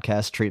Ride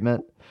podcast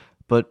treatment.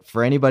 But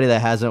for anybody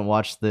that hasn't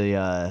watched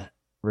the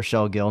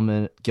Rochelle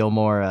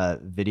Gilmore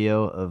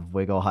video of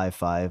Wiggle High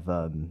Five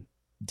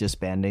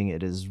disbanding,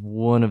 it is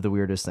one of the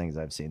weirdest things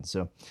I've seen.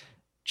 So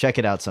check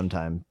it out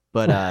sometime.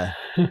 But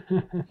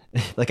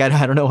like,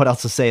 I don't know what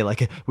else to say.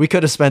 Like, we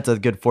could have spent a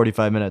good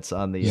 45 minutes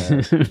on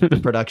the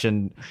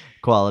production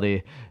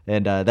quality,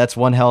 and that's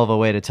one hell of a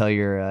way to tell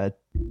your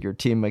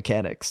team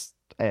mechanics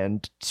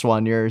and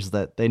soigneurs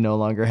that they no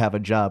longer have a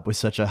job with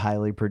such a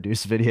highly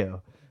produced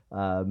video.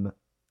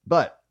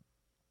 But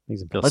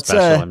he's a Bill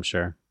special, I'm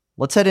sure.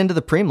 Let's head into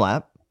the Preem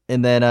Lap,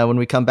 and then when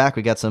we come back,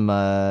 we got some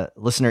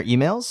listener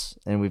emails,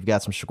 and we've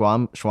got some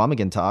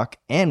Schwamigan talk,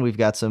 and we've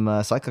got some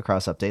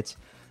cyclocross updates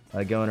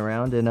going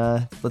around, and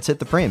let's hit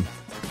the Preem.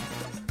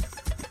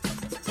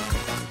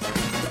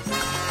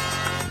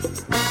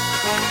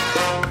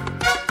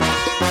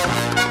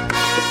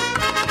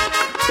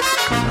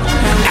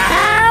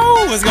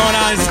 Ow! What's going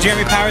on? This is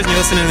Jeremy Powers, and you're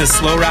listening to the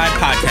Slow Ride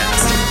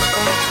Podcast.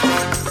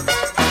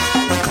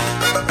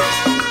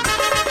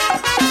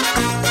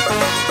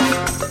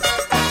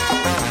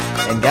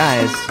 And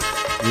guys,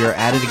 we are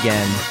at it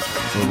again.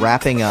 We're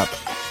wrapping up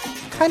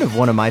kind of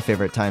one of my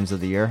favorite times of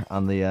the year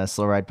on the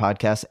Slow Ride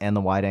Podcast and the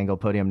Wide Angle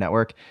Podium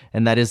Network,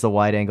 and that is the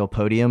Wide Angle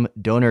Podium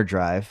Donor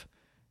Drive,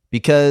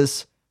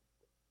 because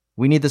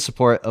we need the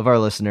support of our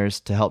listeners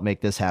to help make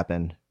this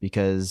happen,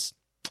 because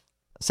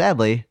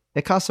sadly,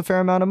 it costs a fair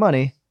amount of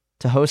money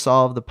to host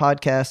all of the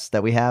podcasts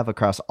that we have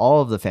across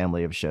all of the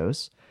family of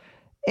shows,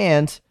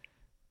 and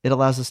it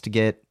allows us to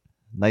get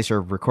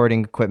nicer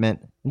recording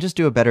equipment and just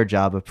do a better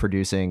job of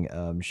producing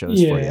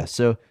shows for you.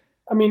 So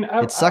I mean,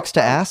 it sucks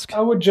to ask.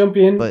 I would jump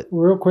in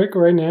real quick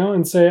right now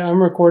and say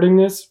I'm recording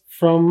this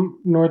from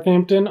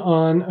Northampton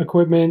on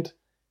equipment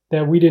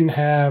that we didn't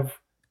have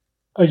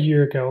a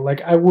year ago.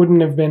 Like, I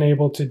wouldn't have been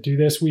able to do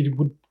this. We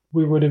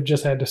would have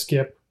just had to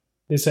skip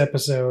this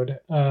episode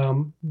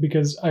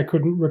because I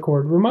couldn't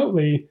record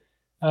remotely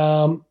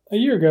a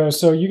year ago.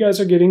 So you guys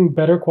are getting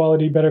better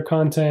quality, better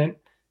content,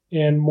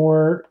 and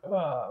more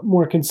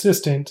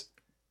consistent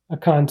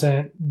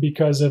content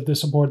because of the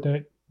support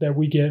that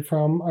we get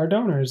from our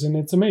donors, and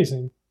it's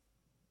amazing.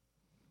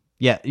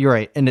 Yeah, you're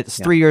right. And it's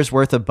 3 years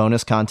worth of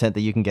bonus content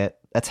that you can get.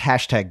 That's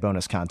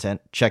 #bonus content.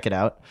 Check it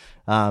out.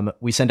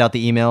 We send out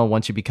the email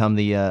once you become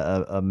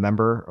a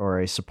member or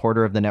a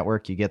supporter of the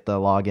network. You get the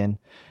login.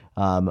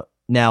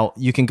 Now,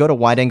 you can go to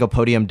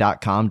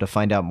wideanglepodium.com to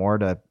find out more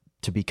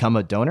to become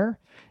a donor.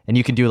 And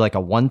you can do like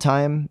a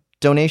one-time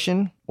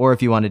donation, or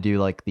if you want to do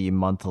like the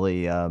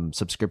monthly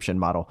subscription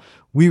model.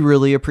 We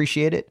really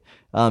appreciate it.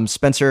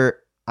 Spencer,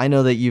 I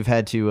know that you've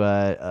had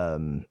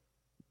to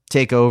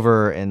take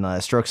over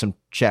and stroke some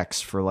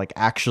checks for like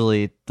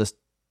actually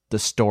the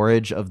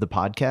storage of the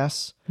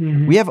podcasts.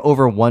 Mm-hmm. We have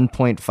over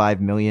 1.5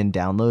 million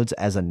downloads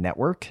as a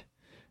network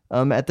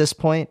at this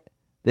point.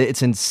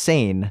 It's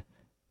insane.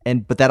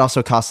 But that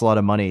also costs a lot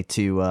of money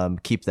to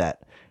keep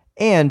that.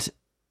 And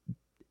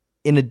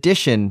in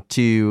addition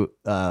to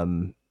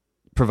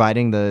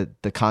providing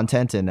the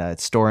content and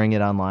storing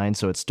it online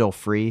so it's still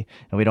free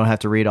and we don't have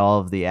to read all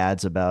of the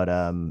ads about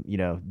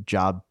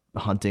job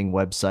hunting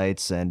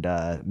websites and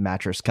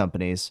mattress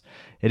companies,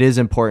 it is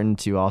important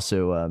to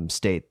also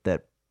state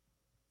that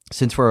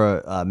since we're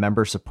a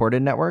member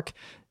supported network,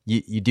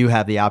 you do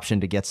have the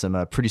option to get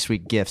some pretty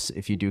sweet gifts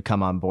if you do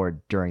come on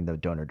board during the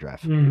donor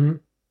drive. Mm-hmm.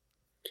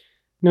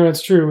 No,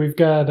 it's true. We've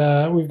got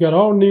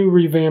all new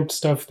revamped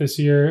stuff this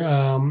year.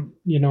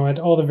 At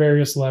all the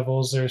various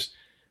levels. There's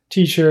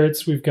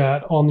t-shirts. We've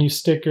got all new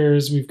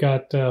stickers. We've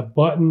got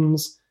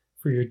buttons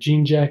for your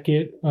jean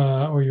jacket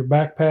or your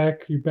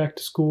backpack, your back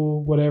to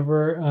school,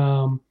 whatever.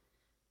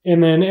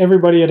 And then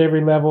everybody at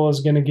every level is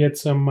going to get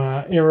some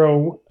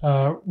Aero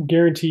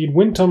guaranteed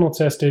wind tunnel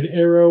tested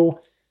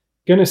Aero.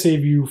 Going to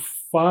save you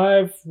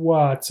 5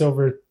 watts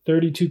over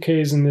 32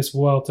 Ks in this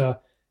Vuelta.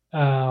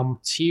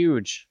 It's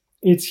huge.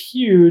 It's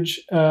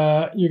huge.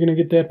 You're going to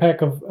get that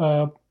pack of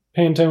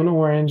Pantone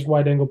orange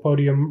wide angle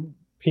podium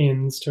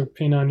pins to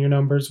pin on your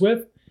numbers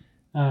with.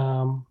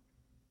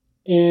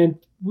 And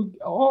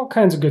all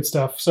kinds of good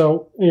stuff.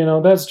 So,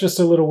 that's just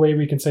a little way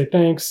we can say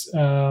thanks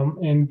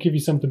and give you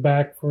something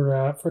back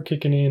for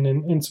kicking in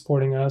and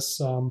supporting us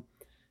and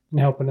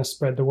helping us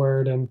spread the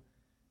word. And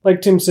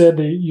like Tim said,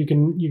 you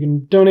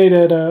can donate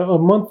at a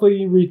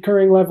monthly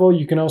recurring level.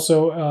 You can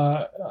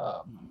also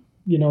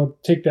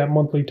take that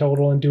monthly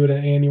total and do it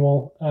an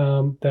annual.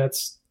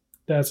 That's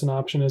an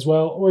option as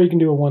well. Or you can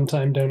do a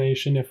one-time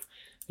donation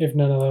if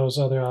none of those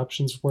other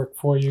options work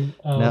for you.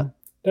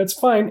 That's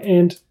fine.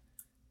 And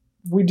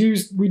we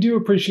do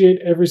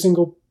appreciate every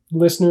single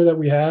listener that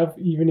we have,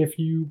 even if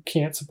you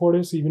can't support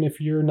us, even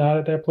if you're not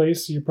at that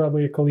place. You're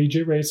probably a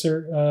collegiate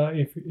racer.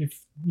 If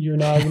you're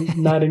not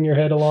nodding your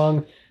head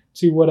along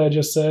to what I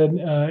just said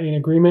in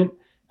agreement,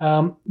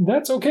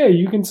 that's okay.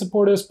 You can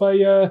support us by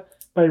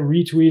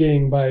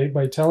retweeting,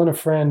 by telling a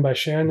friend, by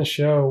sharing the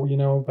show,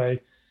 by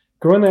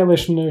growing that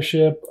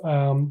listenership.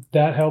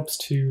 That helps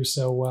too.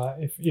 So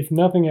if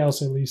nothing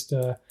else, at least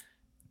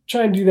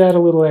try and do that a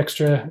little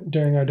extra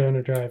during our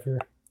donor drive here.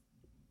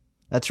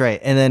 That's right.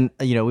 And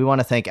then, we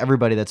want to thank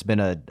everybody that's been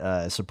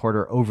a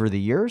supporter over the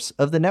years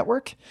of the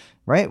network,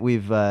 right?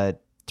 We've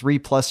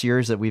 3+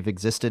 years that we've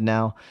existed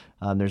now.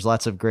 There's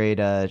lots of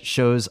great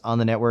shows on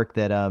the network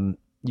that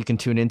you can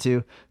tune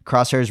into.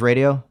 Crosshairs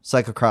Radio,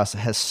 Cyclocross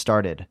has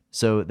started.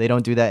 So they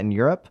don't do that in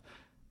Europe.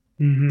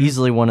 Mm-hmm.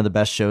 Easily one of the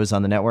best shows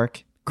on the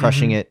network,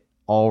 crushing it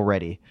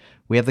already.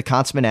 We have the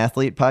Consummate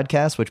Athlete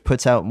podcast, which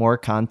puts out more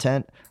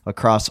content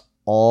across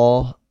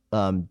all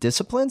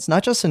disciplines,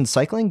 not just in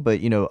cycling, but,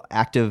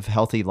 active,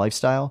 healthy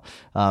lifestyle.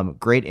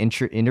 Great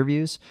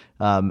interviews.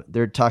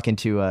 They're talking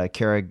to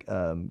Kara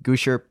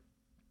Gusher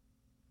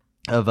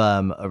of,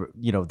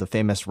 the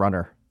famous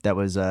runner that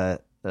was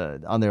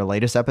on their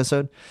latest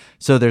episode.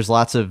 So there's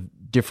lots of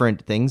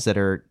different things that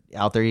are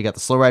out there. You got the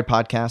Slow Ride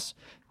podcast.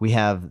 We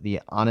have the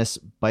Honest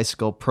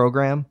Bicycle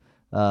program,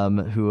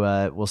 who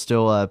will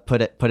still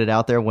put it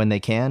out there when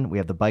they can. We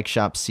have the Bike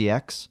Shop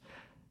CX,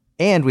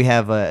 and we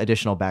have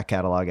additional back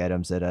catalog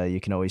items that you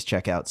can always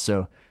check out.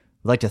 So I'd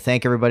like to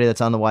thank everybody that's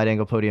on the Wide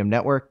Angle Podium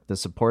Network, the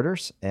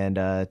supporters, and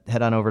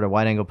head on over to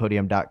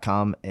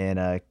wideanglepodium.com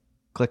and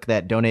click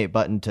that donate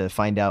button to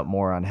find out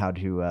more on how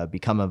to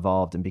become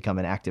involved and become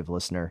an active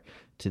listener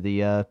to the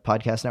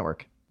podcast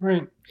network.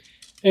 Right.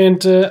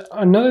 And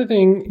another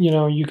thing,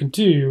 you can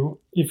do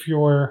if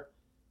you've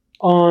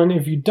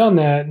done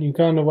that and you've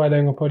gone to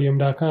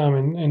wideanglepodium.com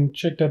and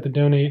checked out the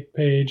donate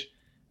page,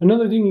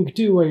 another thing you can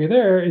do while you're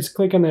there is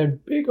click on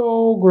that big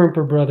old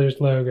Grumper Brothers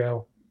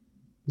logo.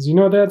 Because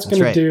what that's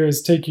going to do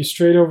is take you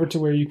straight over to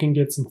where you can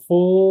get some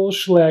full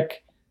Schleck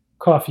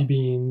coffee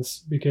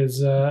beans, because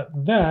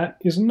that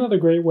is another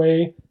great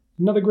way,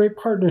 another great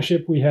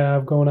partnership we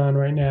have going on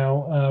right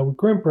now with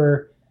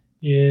Grumper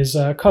is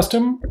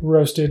custom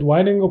roasted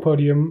Wide Angle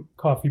Podium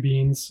coffee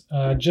beans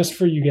just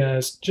for you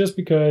guys, just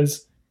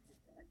because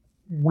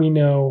we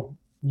know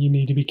you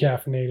need to be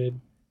caffeinated.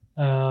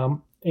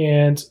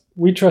 And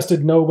we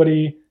trusted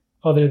nobody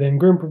other than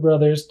Grimper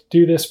Brothers to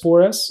do this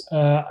for us.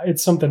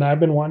 It's something I've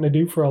been wanting to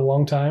do for a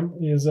long time,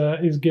 is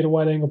get a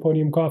Wide Angle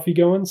Podium coffee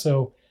going.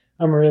 So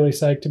I'm really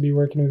psyched to be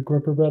working with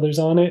Grimper Brothers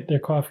on it. Their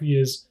coffee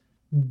is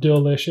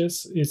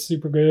delicious. It's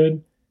super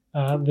good.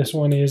 This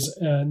one is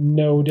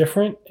no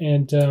different.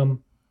 And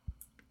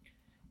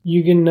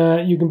you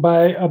can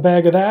buy a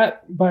bag of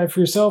that, buy it for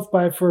yourself,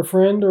 buy it for a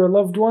friend or a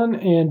loved one,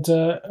 and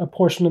a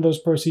portion of those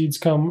proceeds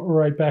come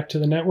right back to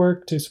the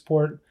network to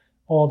support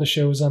all the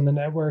shows on the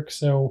network.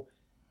 So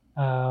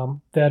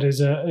that is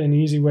an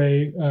easy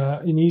way,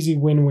 an easy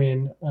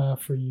win-win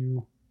for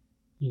you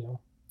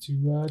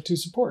to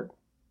support.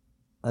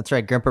 That's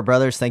right. Grimper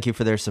Brothers, thank you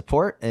for their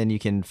support. And you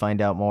can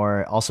find out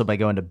more also by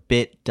going to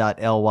bit.ly/WAP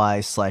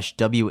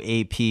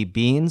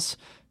beans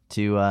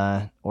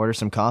to order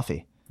some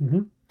coffee.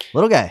 Mm-hmm.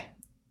 Little guy.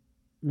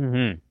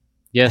 Mm-hmm.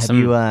 Yes.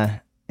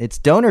 It's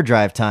donor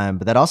drive time,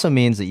 but that also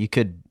means that you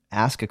could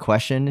ask a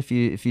question if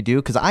you do,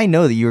 because I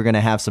know that you are going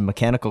to have some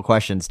mechanical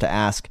questions to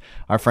ask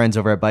our friends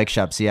over at Bike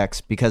Shop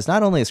CX, because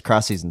not only is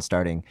cross season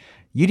starting,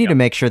 you need to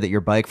make sure that your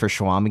bike for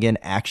Schwamigan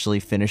actually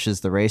finishes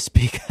the race,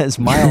 because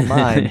mile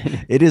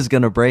 9, it is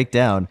going to break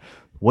down.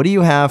 What do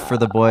you have for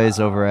the boys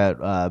over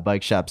at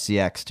Bike Shop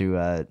CX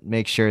to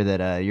make sure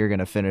that you're going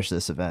to finish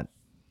this event?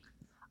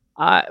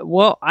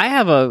 Well, I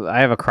have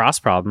a cross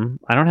problem.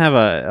 I don't have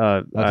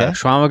a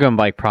Schwamigan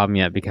bike problem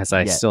yet, because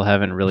I still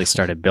haven't really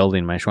started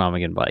building my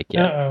Schwamigan bike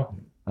yet. Uh-oh.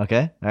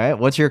 Okay. All right.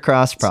 What's your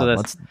cross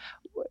problem?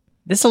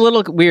 This is a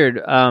little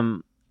weird.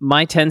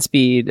 My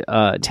 10-speed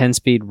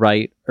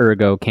right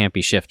ergo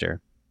Campy shifter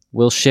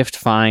will shift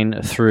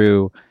fine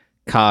through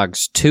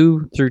cogs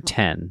 2 through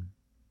 10.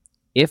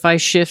 If I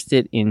shift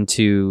it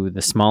into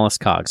the smallest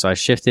cog, so I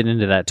shift it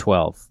into that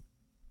 12,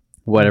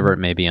 whatever it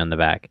may be on the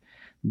back,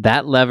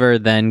 that lever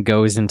then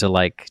goes into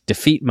like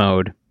defeat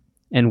mode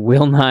and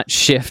will not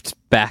shift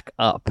back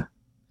up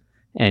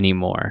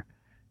anymore.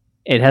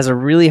 It has a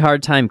really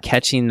hard time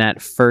catching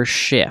that first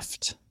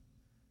shift.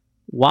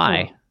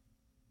 Why?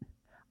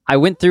 I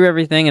went through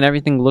everything and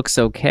everything looks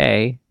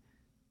okay.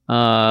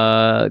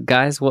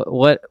 Guys,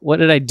 what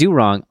did I do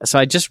wrong? So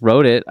I just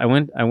rode it. I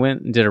went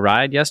and did a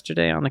ride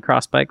yesterday on the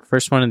cross bike,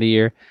 first one of the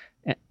year.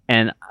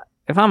 And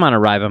if I'm on a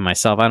ride by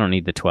myself, I don't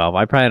need the 12.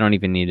 I probably don't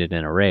even need it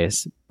in a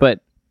race. But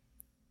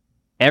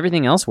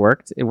everything else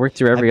worked. It worked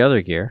through every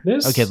other gear.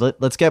 Okay,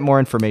 let's get more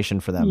information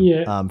for them.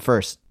 Yeah.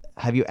 First,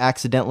 have you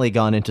accidentally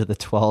gone into the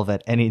 12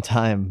 at any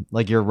time?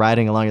 Like you're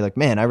riding along, you're like,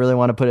 man, I really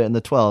want to put it in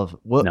the 12.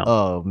 No.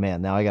 Oh,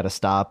 man, now I got to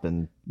stop.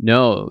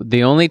 No,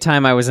 the only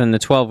time I was in the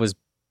 12 was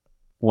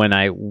when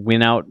I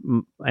went out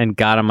and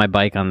got on my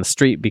bike on the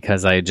street,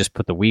 because I had just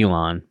put the wheel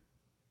on.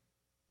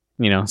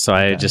 So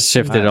I just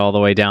shifted it all the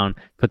way down,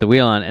 put the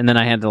wheel on, and then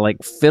I had to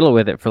like fiddle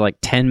with it for like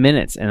 10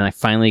 minutes, and I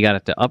finally got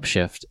it to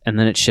upshift, and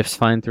then it shifts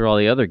fine through all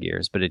the other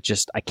gears, but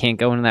I can't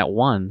go into that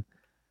one,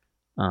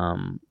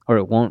 or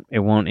it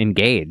won't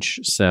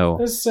engage. So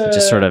it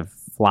just sort of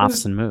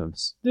flops and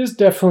moves. This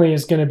definitely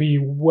is going to be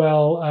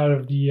well out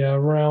of the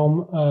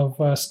realm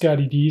of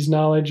Scotty D's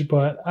knowledge,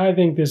 but I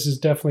think this is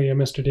definitely a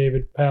Mr.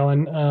 David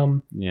Palin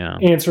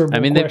answerable.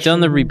 I mean, they've done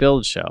the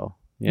rebuild show.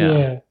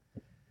 Yeah.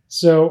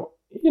 So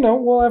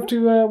we'll have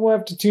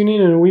to tune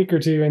in a week or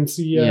two and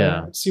see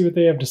what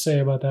they have to say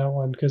about that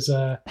one, because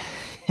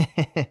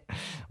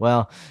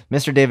well,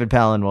 Mr. David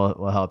Palin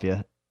will help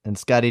you, and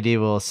Scotty D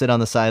will sit on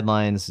the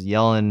sidelines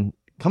yelling,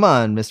 "Come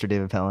on, Mr.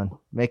 David Palin,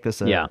 make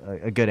this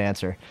a good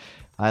answer."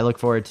 I look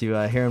forward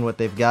to hearing what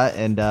they've got,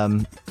 and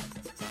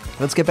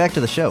let's get back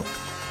to the show.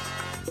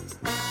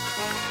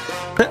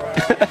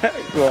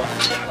 Cool.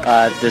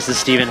 This is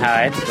Stephen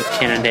Hyde with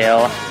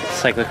Cannondale,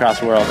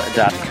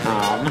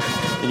 cyclocrossworld.com,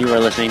 and you are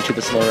listening to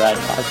the Slow Ride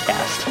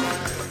Podcast.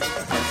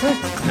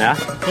 Yeah?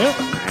 Yeah.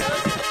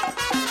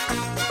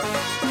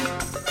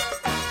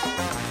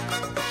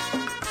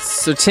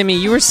 So, Timmy,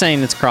 you were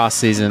saying it's cross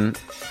season.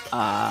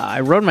 I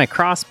rode my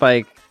cross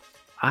bike.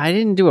 I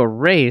didn't do a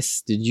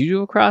race. Did you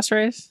do a cross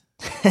race?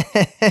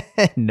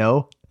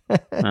 No. All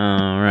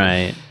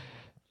right.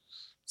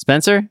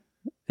 Spencer,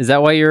 is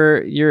that why you're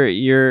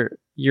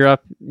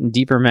up in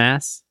deeper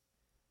mass?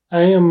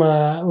 I am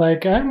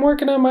I'm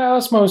working on my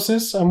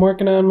osmosis. I'm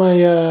working on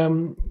my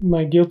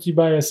my guilty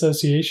by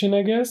association,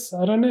 I guess.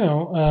 I don't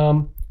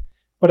know.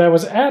 But I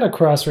was at a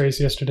cross race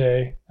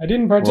yesterday. I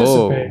didn't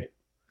participate.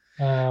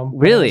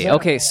 Really?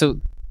 Okay, so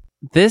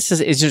this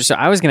is just, so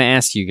I was going to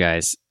ask you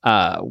guys,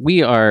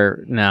 we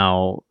are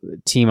now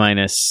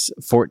T-minus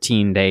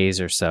 14 days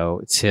or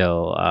so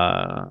till,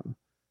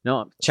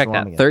 check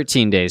that,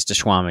 13 days to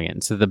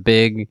Schwamigan. So the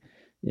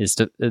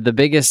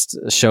biggest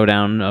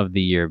showdown of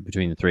the year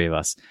between the three of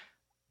us.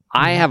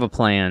 I have a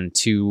plan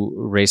to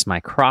race my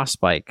cross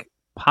bike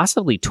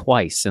possibly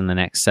twice in the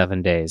next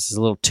 7 days. It's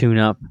a little tune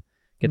up,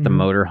 get the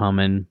motor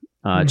humming,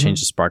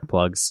 change the spark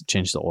plugs,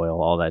 change the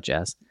oil, all that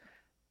jazz.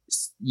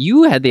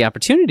 You had the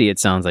opportunity, it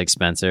sounds like,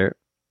 Spencer,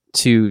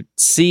 to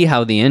see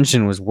how the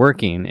engine was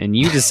working, and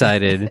you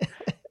decided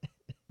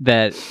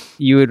that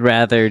you would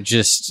rather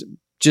just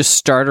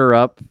start her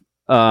up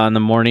on the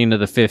morning of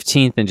the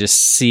 15th and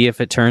just see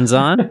if it turns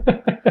on.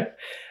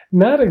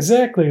 Not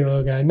exactly,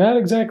 little guy. Not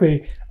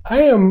exactly.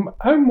 I'm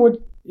what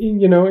in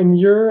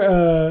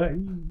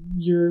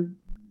your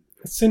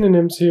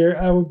synonyms here.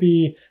 I would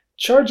be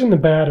charging the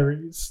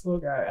batteries,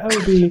 little guy. I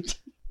would be.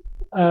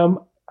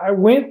 I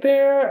went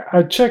there.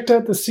 I checked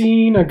out the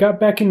scene. I got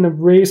back in the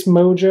race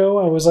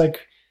mojo. I was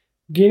like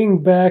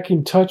getting back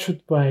in touch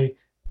with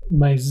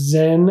my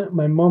zen,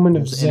 my moment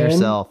of zen. Inner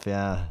self,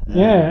 yeah.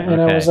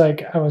 And I was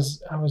like, I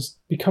was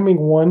becoming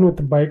one with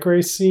the bike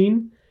race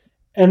scene.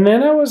 And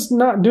then I was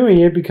not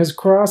doing it because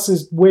cross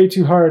is way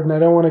too hard and I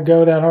don't want to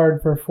go that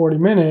hard for 40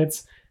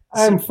 minutes.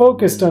 I'm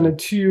focused on a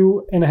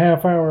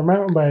 2.5 hour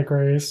mountain bike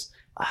race.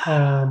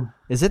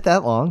 Is it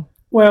that long?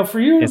 Well,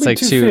 for you, It's it'll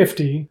be like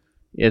 250.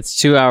 It's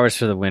 2 hours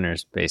for the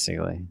winners,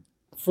 basically.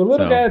 For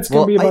little guy, it's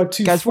going to be about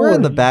 240. Guys, we're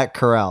in the back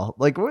corral.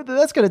 Like,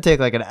 that's going to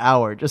take like an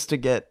hour just to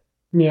get.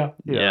 Yeah.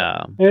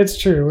 Yeah. It's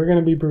true. We're going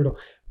to be brutal.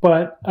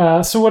 But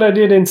so what I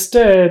did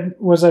instead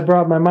was I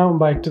brought my mountain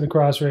bike to the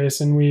cross race,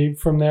 and we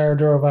from there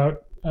drove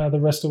out the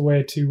rest of the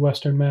way to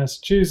Western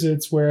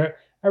Massachusetts, where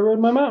I rode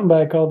my mountain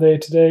bike all day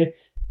today,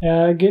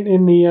 getting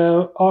in the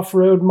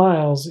off-road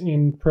miles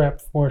in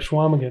prep for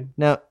Schwamigan.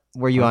 Now,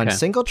 were you on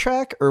single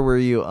track or were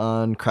you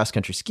on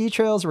cross-country ski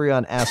trails or were you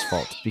on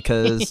asphalt?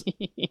 Because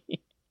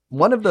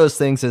one of those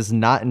things is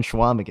not in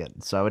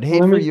Schwamigan, so I would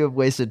hate for you to have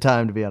wasted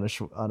time to be on a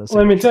single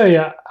Let me tell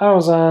you, I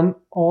was on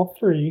all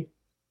three.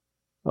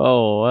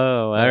 Oh,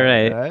 whoa. All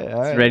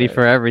right. Ready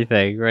for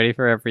everything. Ready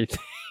for everything.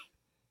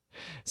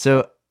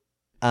 So,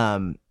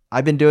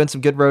 I've been doing some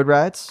good road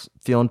rides,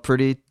 feeling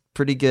pretty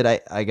good. I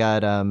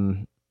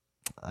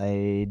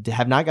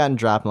have not gotten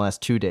dropped in the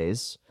last 2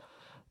 days,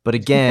 but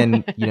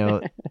again,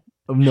 no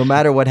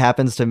matter what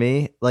happens to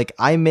me, like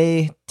I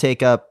may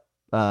take up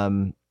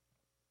the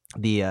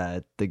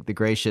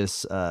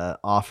gracious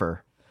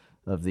offer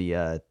of the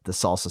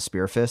salsa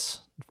spearfish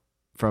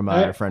from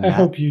our friend Matt. I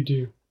hope you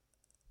do.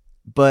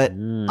 But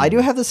I do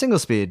have the single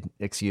speed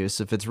excuse.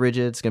 If it's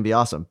rigid, it's going to be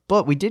awesome.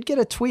 But we did get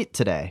a tweet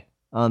today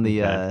on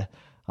the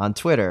on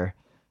Twitter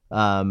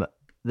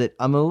that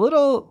I'm a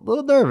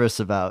little nervous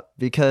about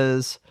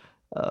because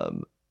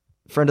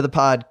friend of the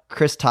pod,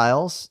 Chris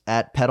Tiles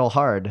at Pedal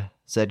Hard,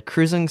 said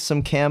cruising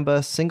some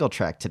Kamba single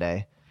track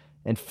today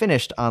and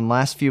finished on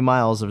last few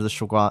miles of the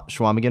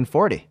Schwamigan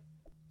 40.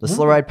 The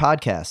Slow Ride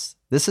Podcast.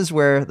 This is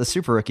where the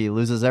super rookie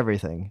loses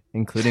everything,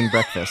 including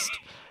breakfast.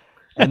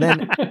 And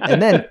then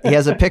he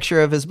has a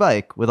picture of his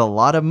bike with a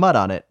lot of mud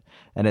on it,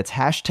 and it's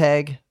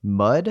hashtag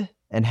mud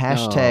and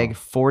hashtag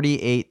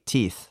 48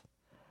 teeth.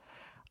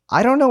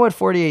 I don't know what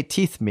 48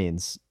 teeth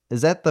means.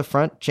 Is that the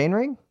front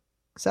chainring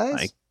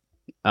size?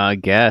 I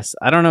guess.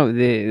 I don't know.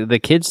 The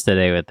kids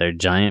today with their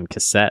giant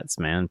cassettes,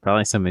 man.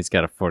 Probably somebody's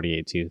got a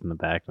 48 tooth in the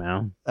back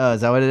now. Oh,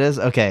 is that what it is?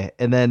 Okay.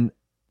 And then,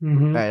 all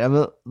right, I'm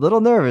a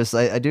little nervous.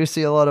 I do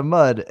see a lot of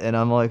mud, and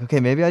I'm like, okay,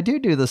 maybe I do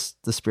the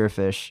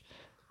spearfish.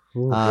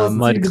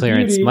 Mud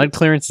clearance. Mud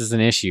clearance is an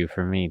issue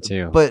for me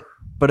too.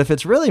 But if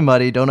it's really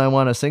muddy, don't I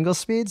want a single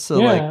speed? So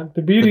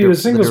the beauty of the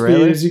single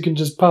speed is you can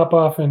just pop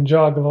off and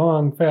jog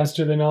along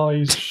faster than all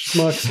these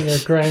schmucks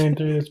that are grinding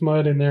through this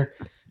mud in their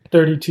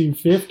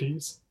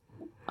 3250s.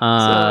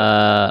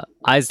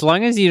 As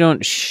long as you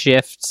don't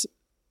shift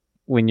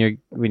when you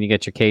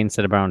get your cadence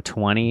at around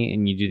 20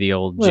 and you do the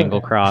old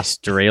Jingle Cross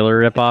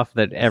derailleur ripoff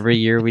that every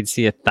year we'd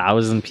see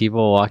 1,000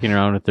 people walking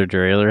around with their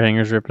derailleur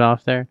hangers ripped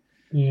off there.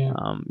 Yeah.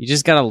 You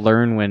just got to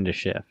learn when to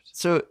shift.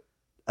 So,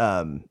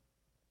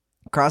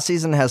 cross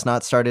season has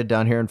not started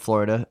down here in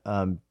Florida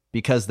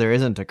because there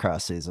isn't a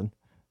cross season.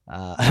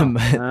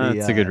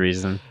 That's a good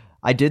reason.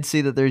 I did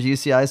see that there's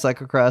UCI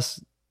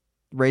cyclocross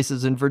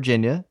races in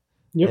Virginia,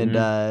 and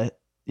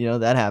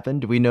that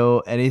happened. Do we know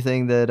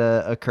anything that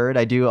occurred?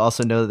 I do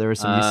also know that there were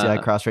some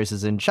UCI cross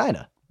races in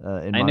China,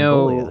 in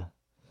Mongolia. Know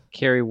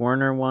Kerry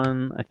Warner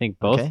won, I think,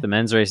 both the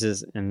men's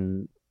races,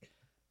 and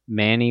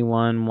Manny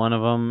won one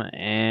of them,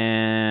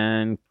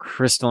 and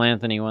Crystal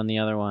Anthony won the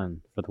other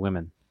one for the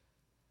women.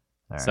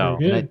 All right. So,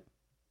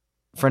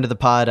 friend of the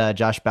pod,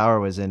 Josh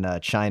Bauer, was in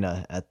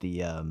China at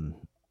the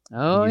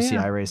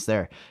UCI race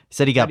there. He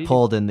said he got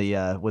pulled in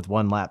the with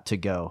one lap to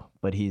go,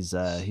 but he's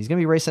gonna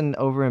be racing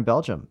over in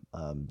Belgium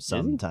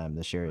sometime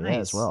this year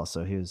as well.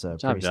 So he was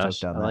pretty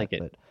stoked on that. Like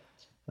it.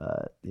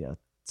 But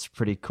it's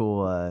pretty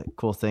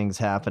cool things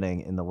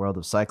happening in the world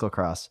of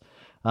cyclocross.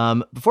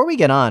 Before we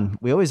get on,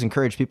 we always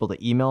encourage people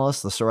to email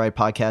us,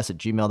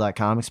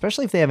 theslowridepodcast@gmail.com,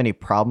 especially if they have any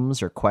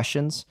problems or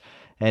questions.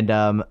 And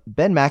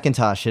Ben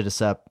McIntosh hit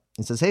us up.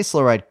 He says, "Hey,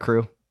 Slow Ride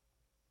crew,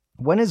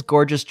 when is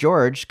Gorgeous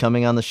George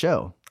coming on the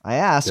show?" I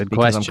asked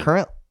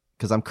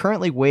because I'm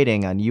currently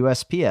waiting on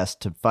USPS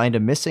to find a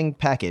missing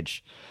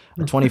package,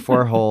 a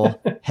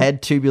 24-hole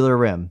head tubular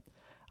rim.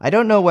 I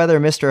don't know whether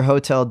Mr.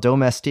 Hotel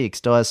Domestique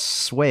still has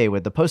sway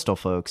with the postal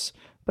folks,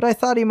 but I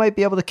thought he might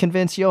be able to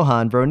convince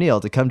Johan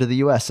Bruneel to come to the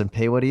U.S. and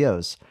pay what he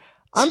owes.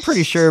 I'm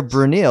pretty sure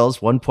Bruneel's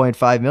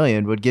 $1.5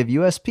 million would give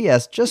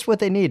USPS just what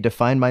they need to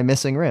find my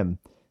missing rim.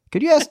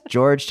 Could you ask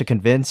George to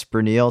convince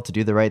Bruneel to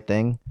do the right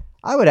thing?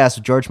 I would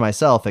ask George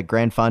myself at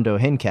Grand Fondo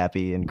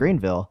Hincapie in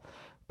Greenville,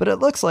 but it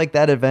looks like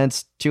that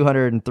event's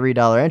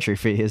 $203 entry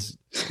fee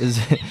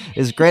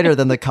is greater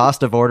than the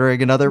cost of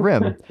ordering another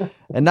rim.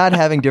 And not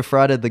having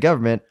defrauded the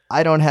government,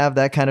 I don't have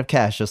that kind of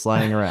cash just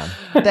lying around.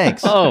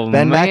 Thanks,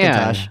 Ben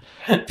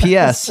McIntosh.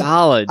 P.S.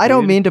 Solid. I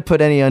don't dude. mean to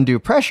put any undue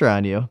pressure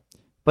on you,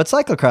 but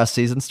cyclocross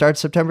season starts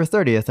September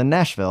 30th in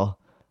Nashville,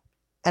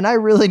 and I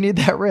really need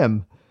that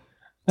rim.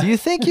 Do you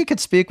think you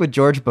could speak with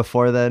George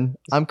before then?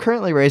 I'm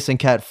currently racing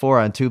Cat 4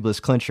 on tubeless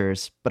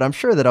clinchers, but I'm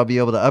sure that I'll be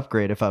able to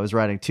upgrade if I was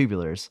riding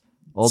tubulars.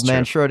 Old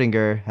man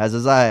Schrodinger has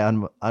his eye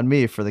on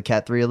me for the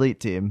Cat 3 Elite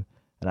team,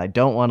 and I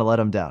don't want to let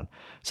him down.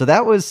 So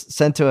that was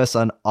sent to us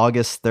on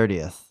August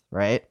 30th,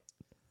 right?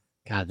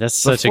 God, that's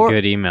such a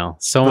good email.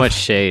 So much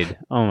shade.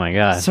 Oh my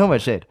God. So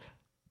much shade.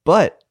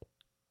 But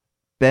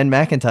Ben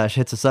McIntosh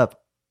hits us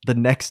up the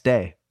next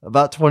day,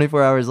 about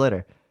 24 hours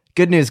later.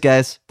 Good news,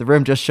 guys. The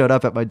rim just showed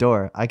up at my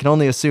door. I can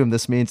only assume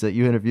this means that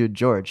you interviewed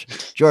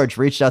George. George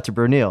reached out to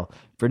Brunel.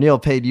 Brunel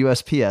paid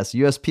USPS.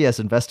 USPS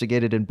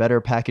investigated in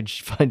better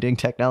package finding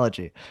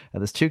technology.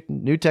 And this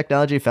new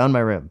technology found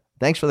my rim.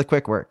 Thanks for the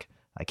quick work.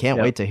 I can't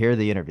wait to hear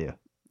the interview.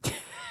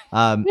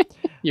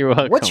 You're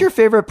welcome. What's your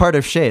favorite part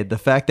of Shade? The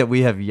fact that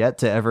we have yet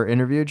to ever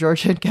interview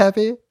George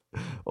Hincapie?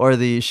 Or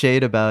the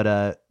shade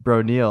about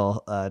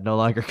Brunel no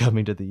longer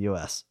coming to the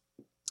U.S.?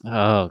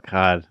 Oh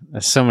God,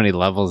 there's so many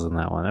levels in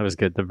that one. That was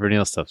good. The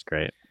Brunel stuff's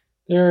great.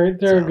 There are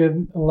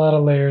a lot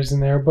of layers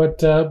in there,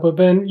 but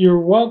Ben, you're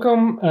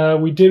welcome.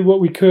 We did what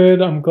we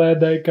could. I'm glad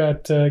that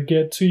got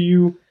get to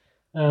you.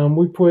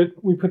 We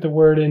put the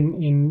word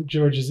in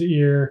George's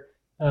ear,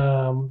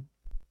 and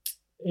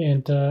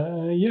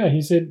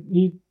he said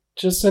he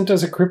just sent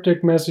us a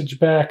cryptic message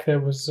back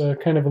that was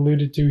kind of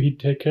alluded to he'd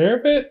take care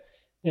of it,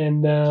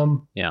 and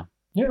I'm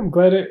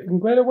glad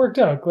it worked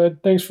out.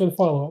 Thanks for the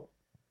follow up.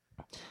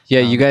 Yeah,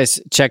 you guys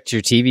checked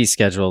your TV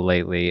schedule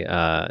lately.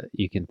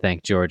 You can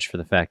thank George for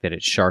the fact that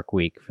it's Shark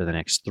Week for the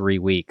next 3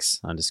 weeks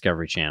on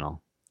Discovery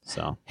Channel.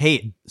 So,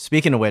 hey,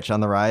 speaking of which,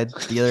 on the ride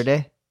the other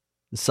day,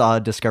 saw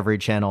a Discovery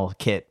Channel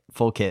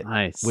full kit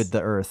nice. With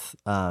the Earth.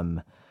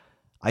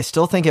 I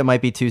still think it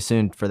might be too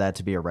soon for that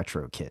to be a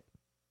retro kit.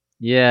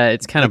 Yeah,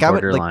 it's kind of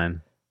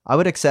borderline. I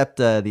would accept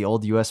the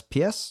old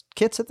USPS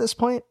kits at this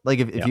point. Like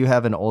if you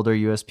have an older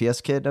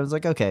USPS kit, I was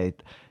like, okay,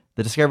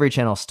 the Discovery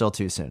Channel is still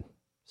too soon.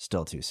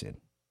 Still too soon.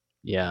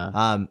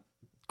 Yeah.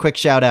 Quick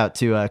shout out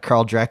to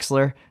Carl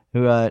Drexler,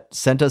 who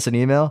sent us an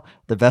email.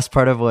 The best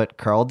part of what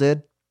Carl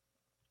did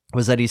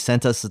was that he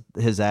sent us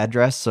his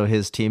address, so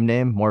his team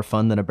name, More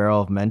Fun Than a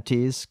Barrel of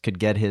Mentees, could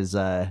get his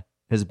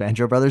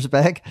Banjo Brothers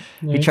bag.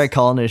 Nice. He tried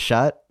calling his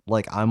shot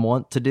like I'm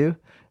wont to do,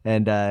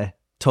 and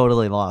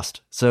totally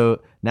lost.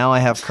 So now I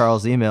have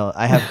Carl's email.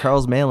 I have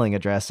Carl's mailing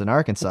address in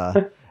Arkansas,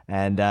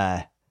 and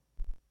I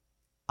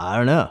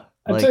don't know.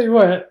 I'll tell you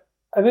what.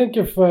 I think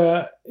if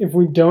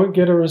we don't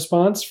get a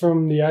response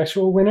from the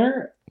actual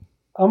winner,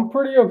 I'm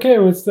pretty okay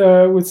with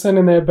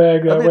sending that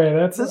bag that way.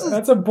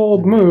 That's a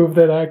bold move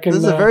that I can.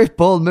 This is a very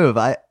bold move.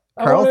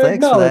 Carl,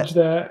 thanks for that. Acknowledge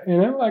that.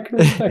 I can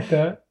respect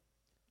that.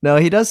 No,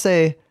 he does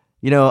say,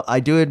 I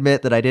do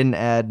admit that I didn't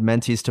add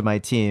mentees to my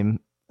team.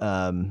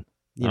 And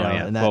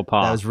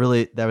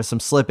that was some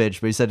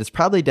slippage, but he said it's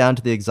probably down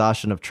to the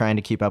exhaustion of trying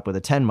to keep up with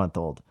a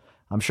 10-month-old.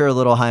 I'm sure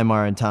little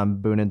Heimar and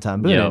Tom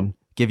Boonen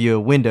give you a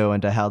window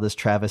into how this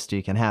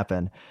travesty can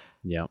happen.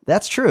 Yeah,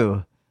 that's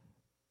true.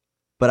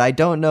 But I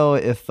don't know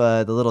if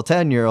the little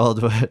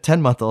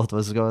 10-month-old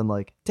was going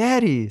like,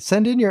 Daddy,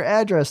 send in your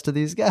address to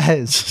these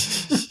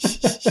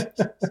guys.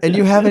 And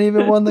you haven't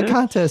even won the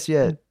contest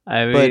yet.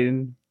 I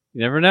mean,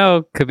 you never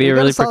know. Could be a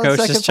really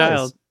precocious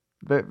child.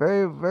 Very,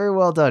 very, very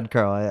well done,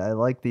 Carl. I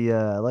like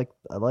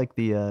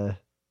the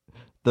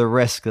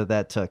risk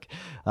that took.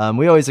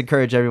 We always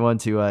encourage everyone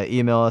to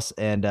email us.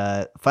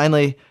 And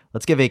finally,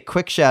 let's give a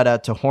quick shout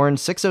out to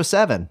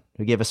Horn607,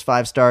 who gave us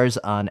 5 stars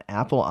on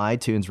Apple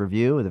iTunes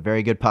review with a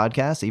very good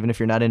podcast. Even if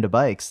you're not into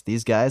bikes,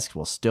 these guys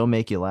will still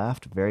make you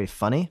laugh. Very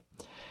funny.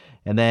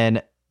 And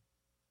then,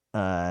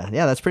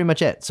 that's pretty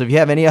much it. So if you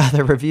have any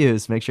other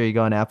reviews, make sure you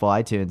go on Apple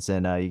iTunes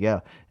and you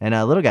go. And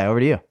little guy, over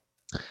to you.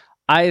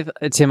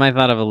 Tim, I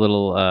thought of a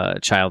little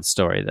child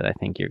story that I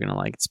think you're going to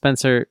like.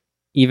 Spencer,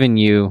 even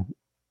you,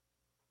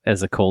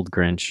 as a cold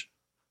Grinch,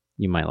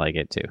 you might like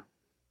it too.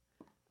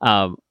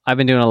 I've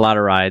been doing a lot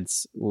of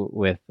rides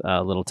with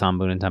little Tom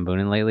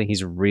Boonen lately.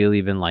 He's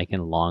really been liking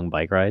long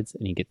bike rides,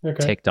 and he gets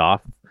ticked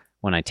off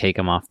when I take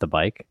him off the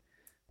bike,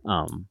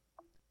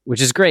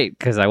 which is great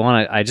because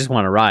I just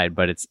want to ride.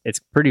 But it's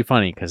pretty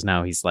funny because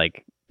now he's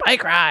like,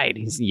 bike ride.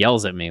 He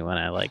yells at me when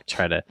I like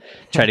try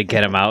to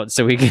get him out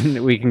so we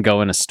can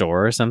go in a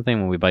store or something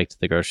when we bike to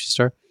the grocery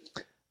store.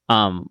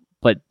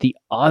 But the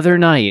other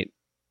night,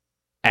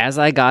 as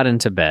I got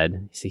into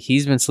bed, see,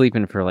 he's been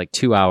sleeping for like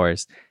 2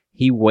 hours.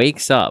 He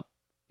wakes up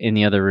in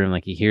the other room,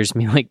 like he hears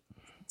me like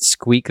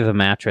squeak the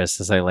mattress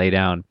as I lay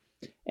down,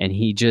 and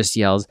he just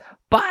yells,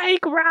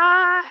 "Bike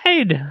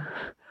ride!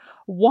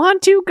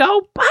 Want to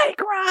go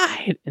bike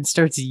ride!" and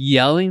starts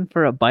yelling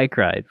for a bike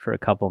ride for a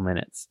couple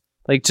minutes.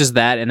 Like just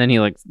that, and then he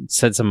like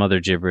said some other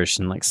gibberish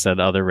and like said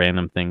other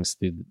random things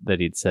that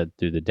he'd said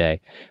through the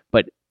day.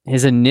 But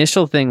his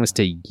initial thing was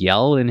to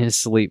yell in his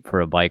sleep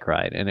for a bike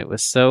ride, and it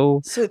was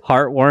so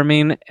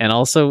heartwarming and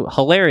also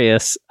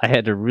hilarious. I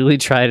had to really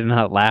try to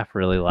not laugh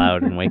really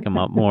loud and wake him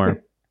up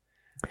more.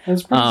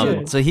 That's pretty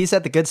good. So he's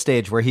at the good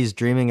stage where he's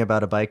dreaming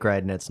about a bike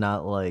ride, and it's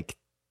not like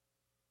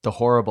the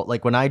horrible.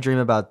 Like when I dream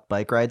about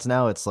bike rides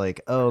now, it's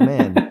like, oh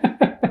man,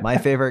 my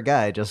favorite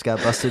guy just got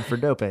busted for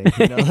doping.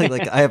 You know,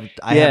 like I have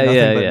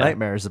nothing but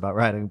nightmares about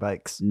riding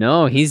bikes.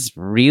 No, he's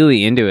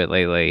really into it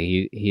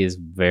lately. He is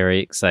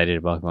very excited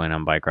about going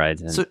on bike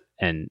rides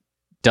and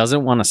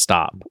doesn't want to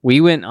stop.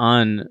 We went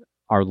on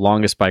our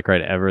longest bike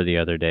ride ever the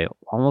other day,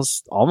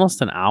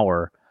 almost an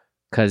hour,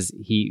 because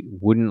he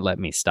wouldn't let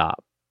me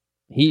stop.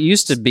 He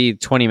used to be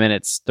 20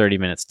 minutes, 30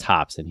 minutes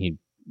tops, and he'd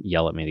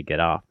yell at me to get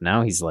off.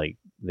 Now he's like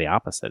the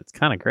opposite. It's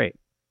kind of great.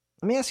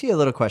 Let me ask you a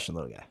little question,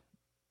 little guy.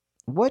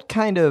 What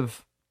kind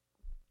of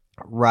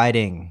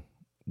riding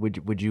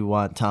would you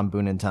want Tom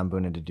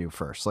Boonen to do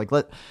first? Like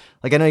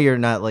I know you're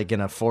not like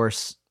gonna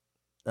force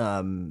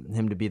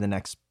him to be the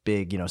next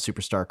big,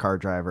 superstar car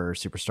driver,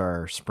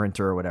 superstar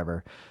sprinter or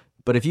whatever.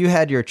 But if you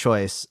had your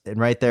choice, and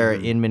right there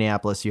in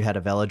Minneapolis you had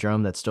a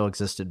velodrome that still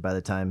existed by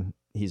the time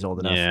he's old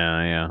enough.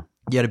 Yeah.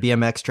 You had a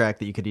BMX track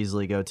that you could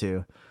easily go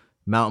to,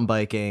 mountain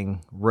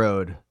biking,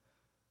 road.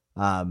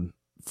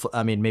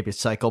 Maybe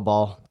cycle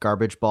ball,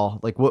 garbage ball.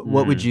 Like what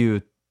would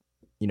you?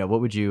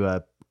 What would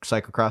you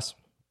cyclocross?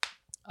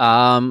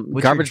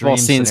 Garbage ball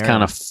scene's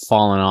kind of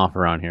fallen off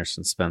around here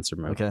since Spencer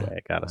moved away, I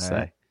gotta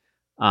say.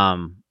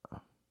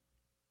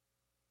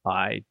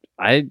 Right.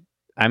 I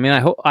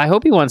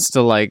hope he wants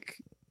to like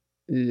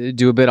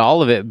do a bit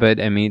all of it, but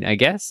I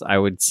guess I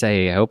would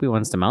say I hope he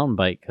wants to mountain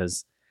bike,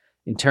 because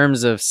in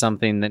terms of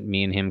something that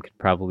me and him could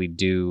probably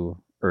do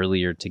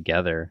earlier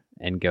together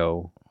and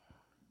go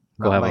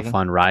have a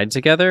fun ride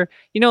together.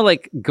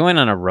 Like going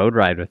on a road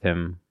ride with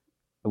him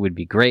would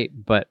be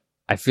great, but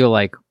I feel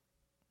like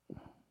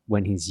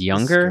when he's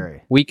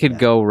younger, we could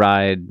go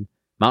ride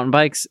mountain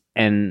bikes,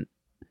 and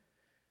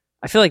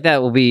I feel like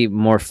that will be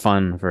more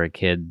fun for a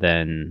kid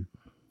than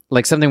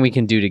like something we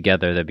can do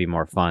together that'd be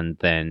more fun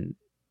than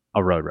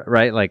a road ride,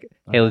 right? Like,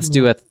 hey, let's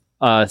do a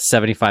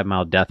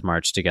 75-mile death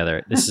march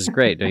together. This is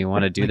great. Don't you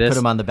want to do this? Put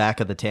him on the back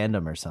of the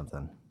tandem or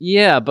something.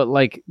 Yeah, but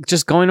like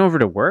just going over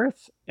to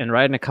Worth and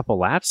riding a couple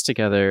laps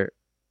together,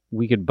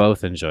 we could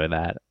both enjoy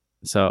that.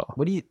 So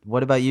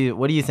what about you?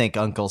 What do you think,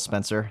 Uncle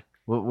Spencer?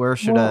 Where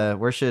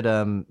should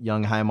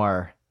young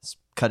Heimar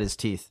cut his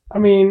teeth? I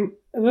mean,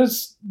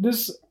 this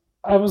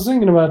I was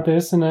thinking about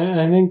this, and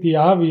I think the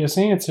obvious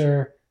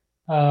answer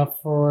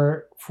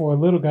for a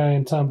little guy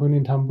in Tom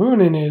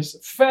Boonen is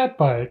fat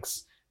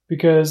bikes,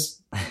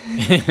 because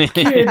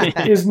kid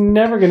is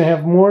never going to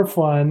have more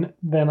fun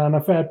than on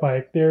a fat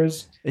bike.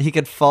 He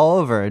could fall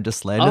over and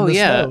just land in the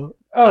snow.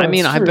 Oh,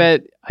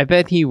 I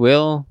bet he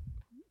will.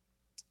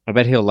 I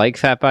bet he'll like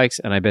fat bikes,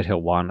 and I bet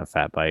he'll want a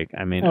fat bike.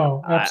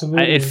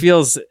 Absolutely. It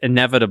feels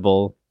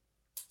inevitable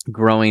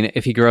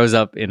if he grows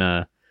up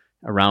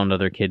around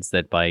other kids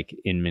that bike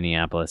in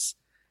Minneapolis,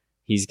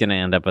 he's going to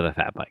end up with a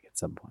fat bike at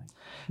some point.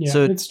 Yeah,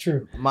 so it's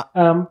true. But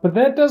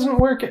that doesn't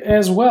work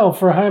as well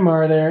for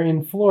Heimar there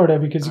in Florida,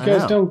 because you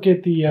guys don't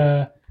get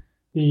the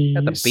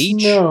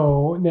beach.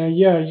 Snow. Now,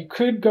 yeah, you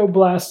could go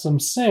blast some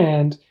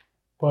sand,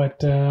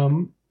 but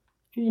I'm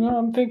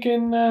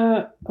thinking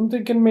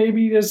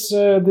maybe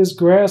this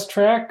grass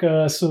track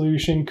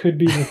solution could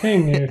be the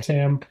thing there,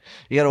 Tim.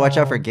 You got to watch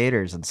out for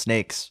gators and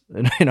snakes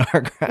in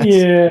our grass.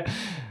 Yeah.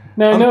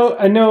 Now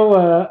I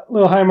know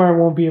little Heimar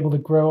won't be able to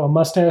grow a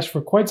mustache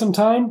for quite some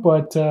time,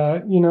 but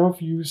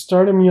if you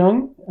start him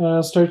young,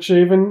 start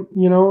shaving,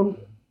 in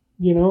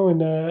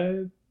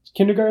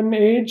kindergarten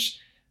age,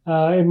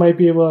 it might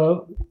be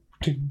able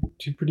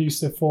to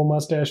produce a full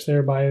mustache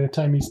there by the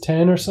time he's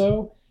 10 or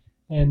so,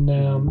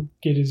 and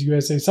get his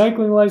USA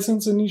cycling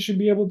license, and he should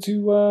be able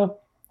to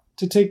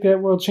take that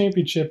world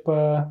championship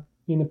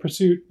in the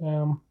pursuit,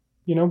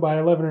 by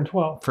 11 or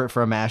 12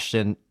 from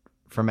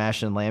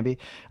Ashton Lambie.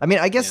 I mean,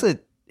 I guess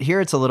that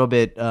here it's a little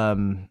bit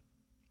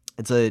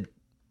it's a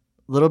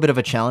little bit of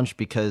a challenge,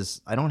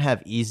 because I don't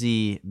have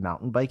easy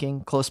mountain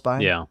biking close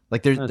by. Yeah,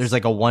 like there's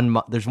like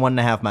there's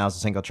 1.5 miles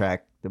of single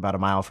track about a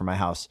mile from my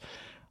house,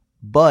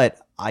 but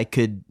I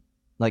could,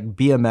 like,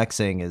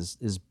 BMXing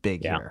is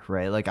big here,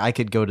 right? Like I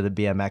could go to the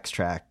BMX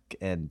track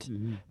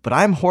but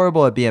I'm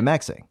horrible at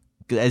BMXing.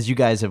 As you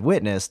guys have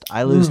witnessed,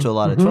 I lose to a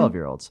lot of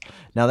 12-year-olds.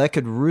 Now that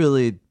could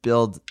really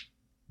build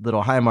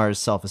little Heimar's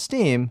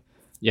self-esteem.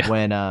 Yeah.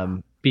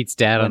 When beats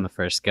dad on the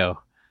first go.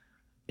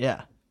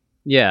 Yeah.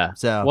 Yeah.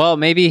 So well,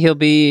 maybe he'll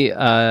be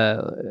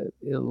the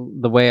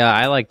way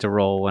I like to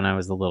roll when I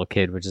was a little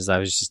kid, which is I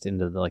was just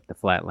into the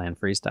flatland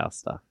freestyle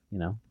stuff.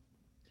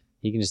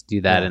 He can just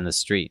do that in the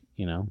street.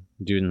 Do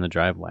it in the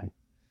driveway.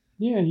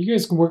 Yeah, you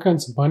guys can work on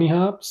some bunny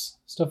hops,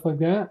 stuff like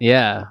that.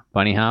 Yeah,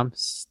 bunny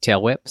hops,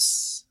 tail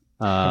whips,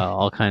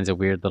 all kinds of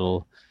weird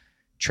little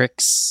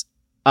tricks.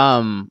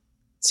 Tim,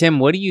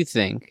 what do you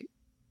think?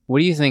 What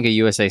do you think a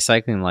USA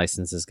cycling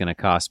license is going to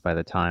cost by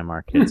the time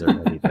our kids are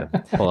ready to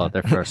pull out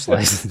their first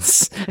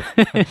license?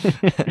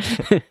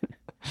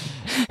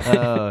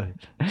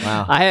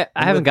 Wow. I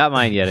haven't got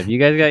mine yet. Have you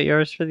guys got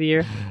yours for the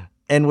year?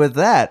 And with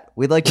that,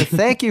 we'd like to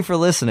thank you for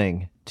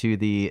listening to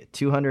the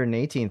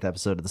 218th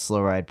episode of the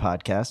Slow Ride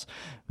Podcast.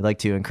 We'd like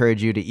to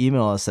encourage you to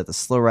email us at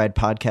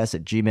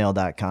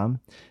theslowridepodcast@gmail.com.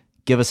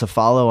 Give us a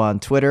follow on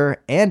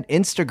Twitter and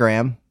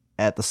Instagram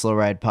at the Slow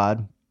Ride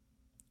Pod.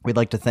 We'd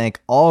like to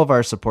thank all of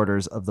our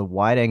supporters of the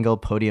Wide Angle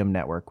Podium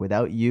Network.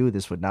 Without you,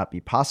 this would not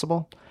be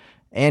possible.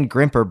 And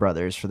Grimper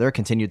Brothers for their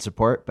continued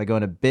support by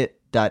going to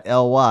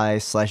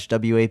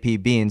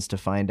bit.ly/WAPbeans to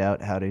find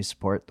out how to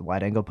support the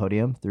Wide Angle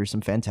Podium through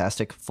some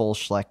fantastic full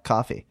Schleck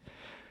coffee.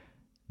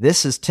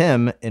 This is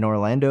Tim in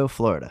Orlando,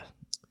 Florida.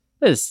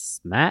 This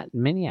is Matt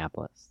in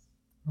Minneapolis.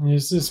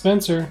 This is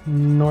Spencer,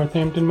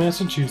 Northampton,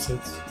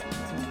 Massachusetts.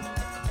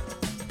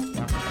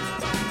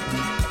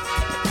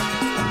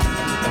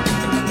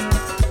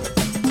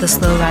 The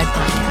Slow Ride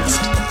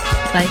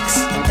Podcast. Bikes,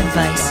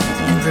 advice,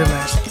 and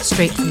rumors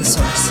straight from the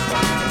source.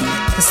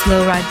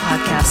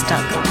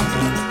 TheSlowRidePodcast.com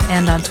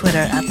and on Twitter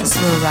at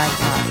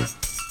TheSlowRidePod.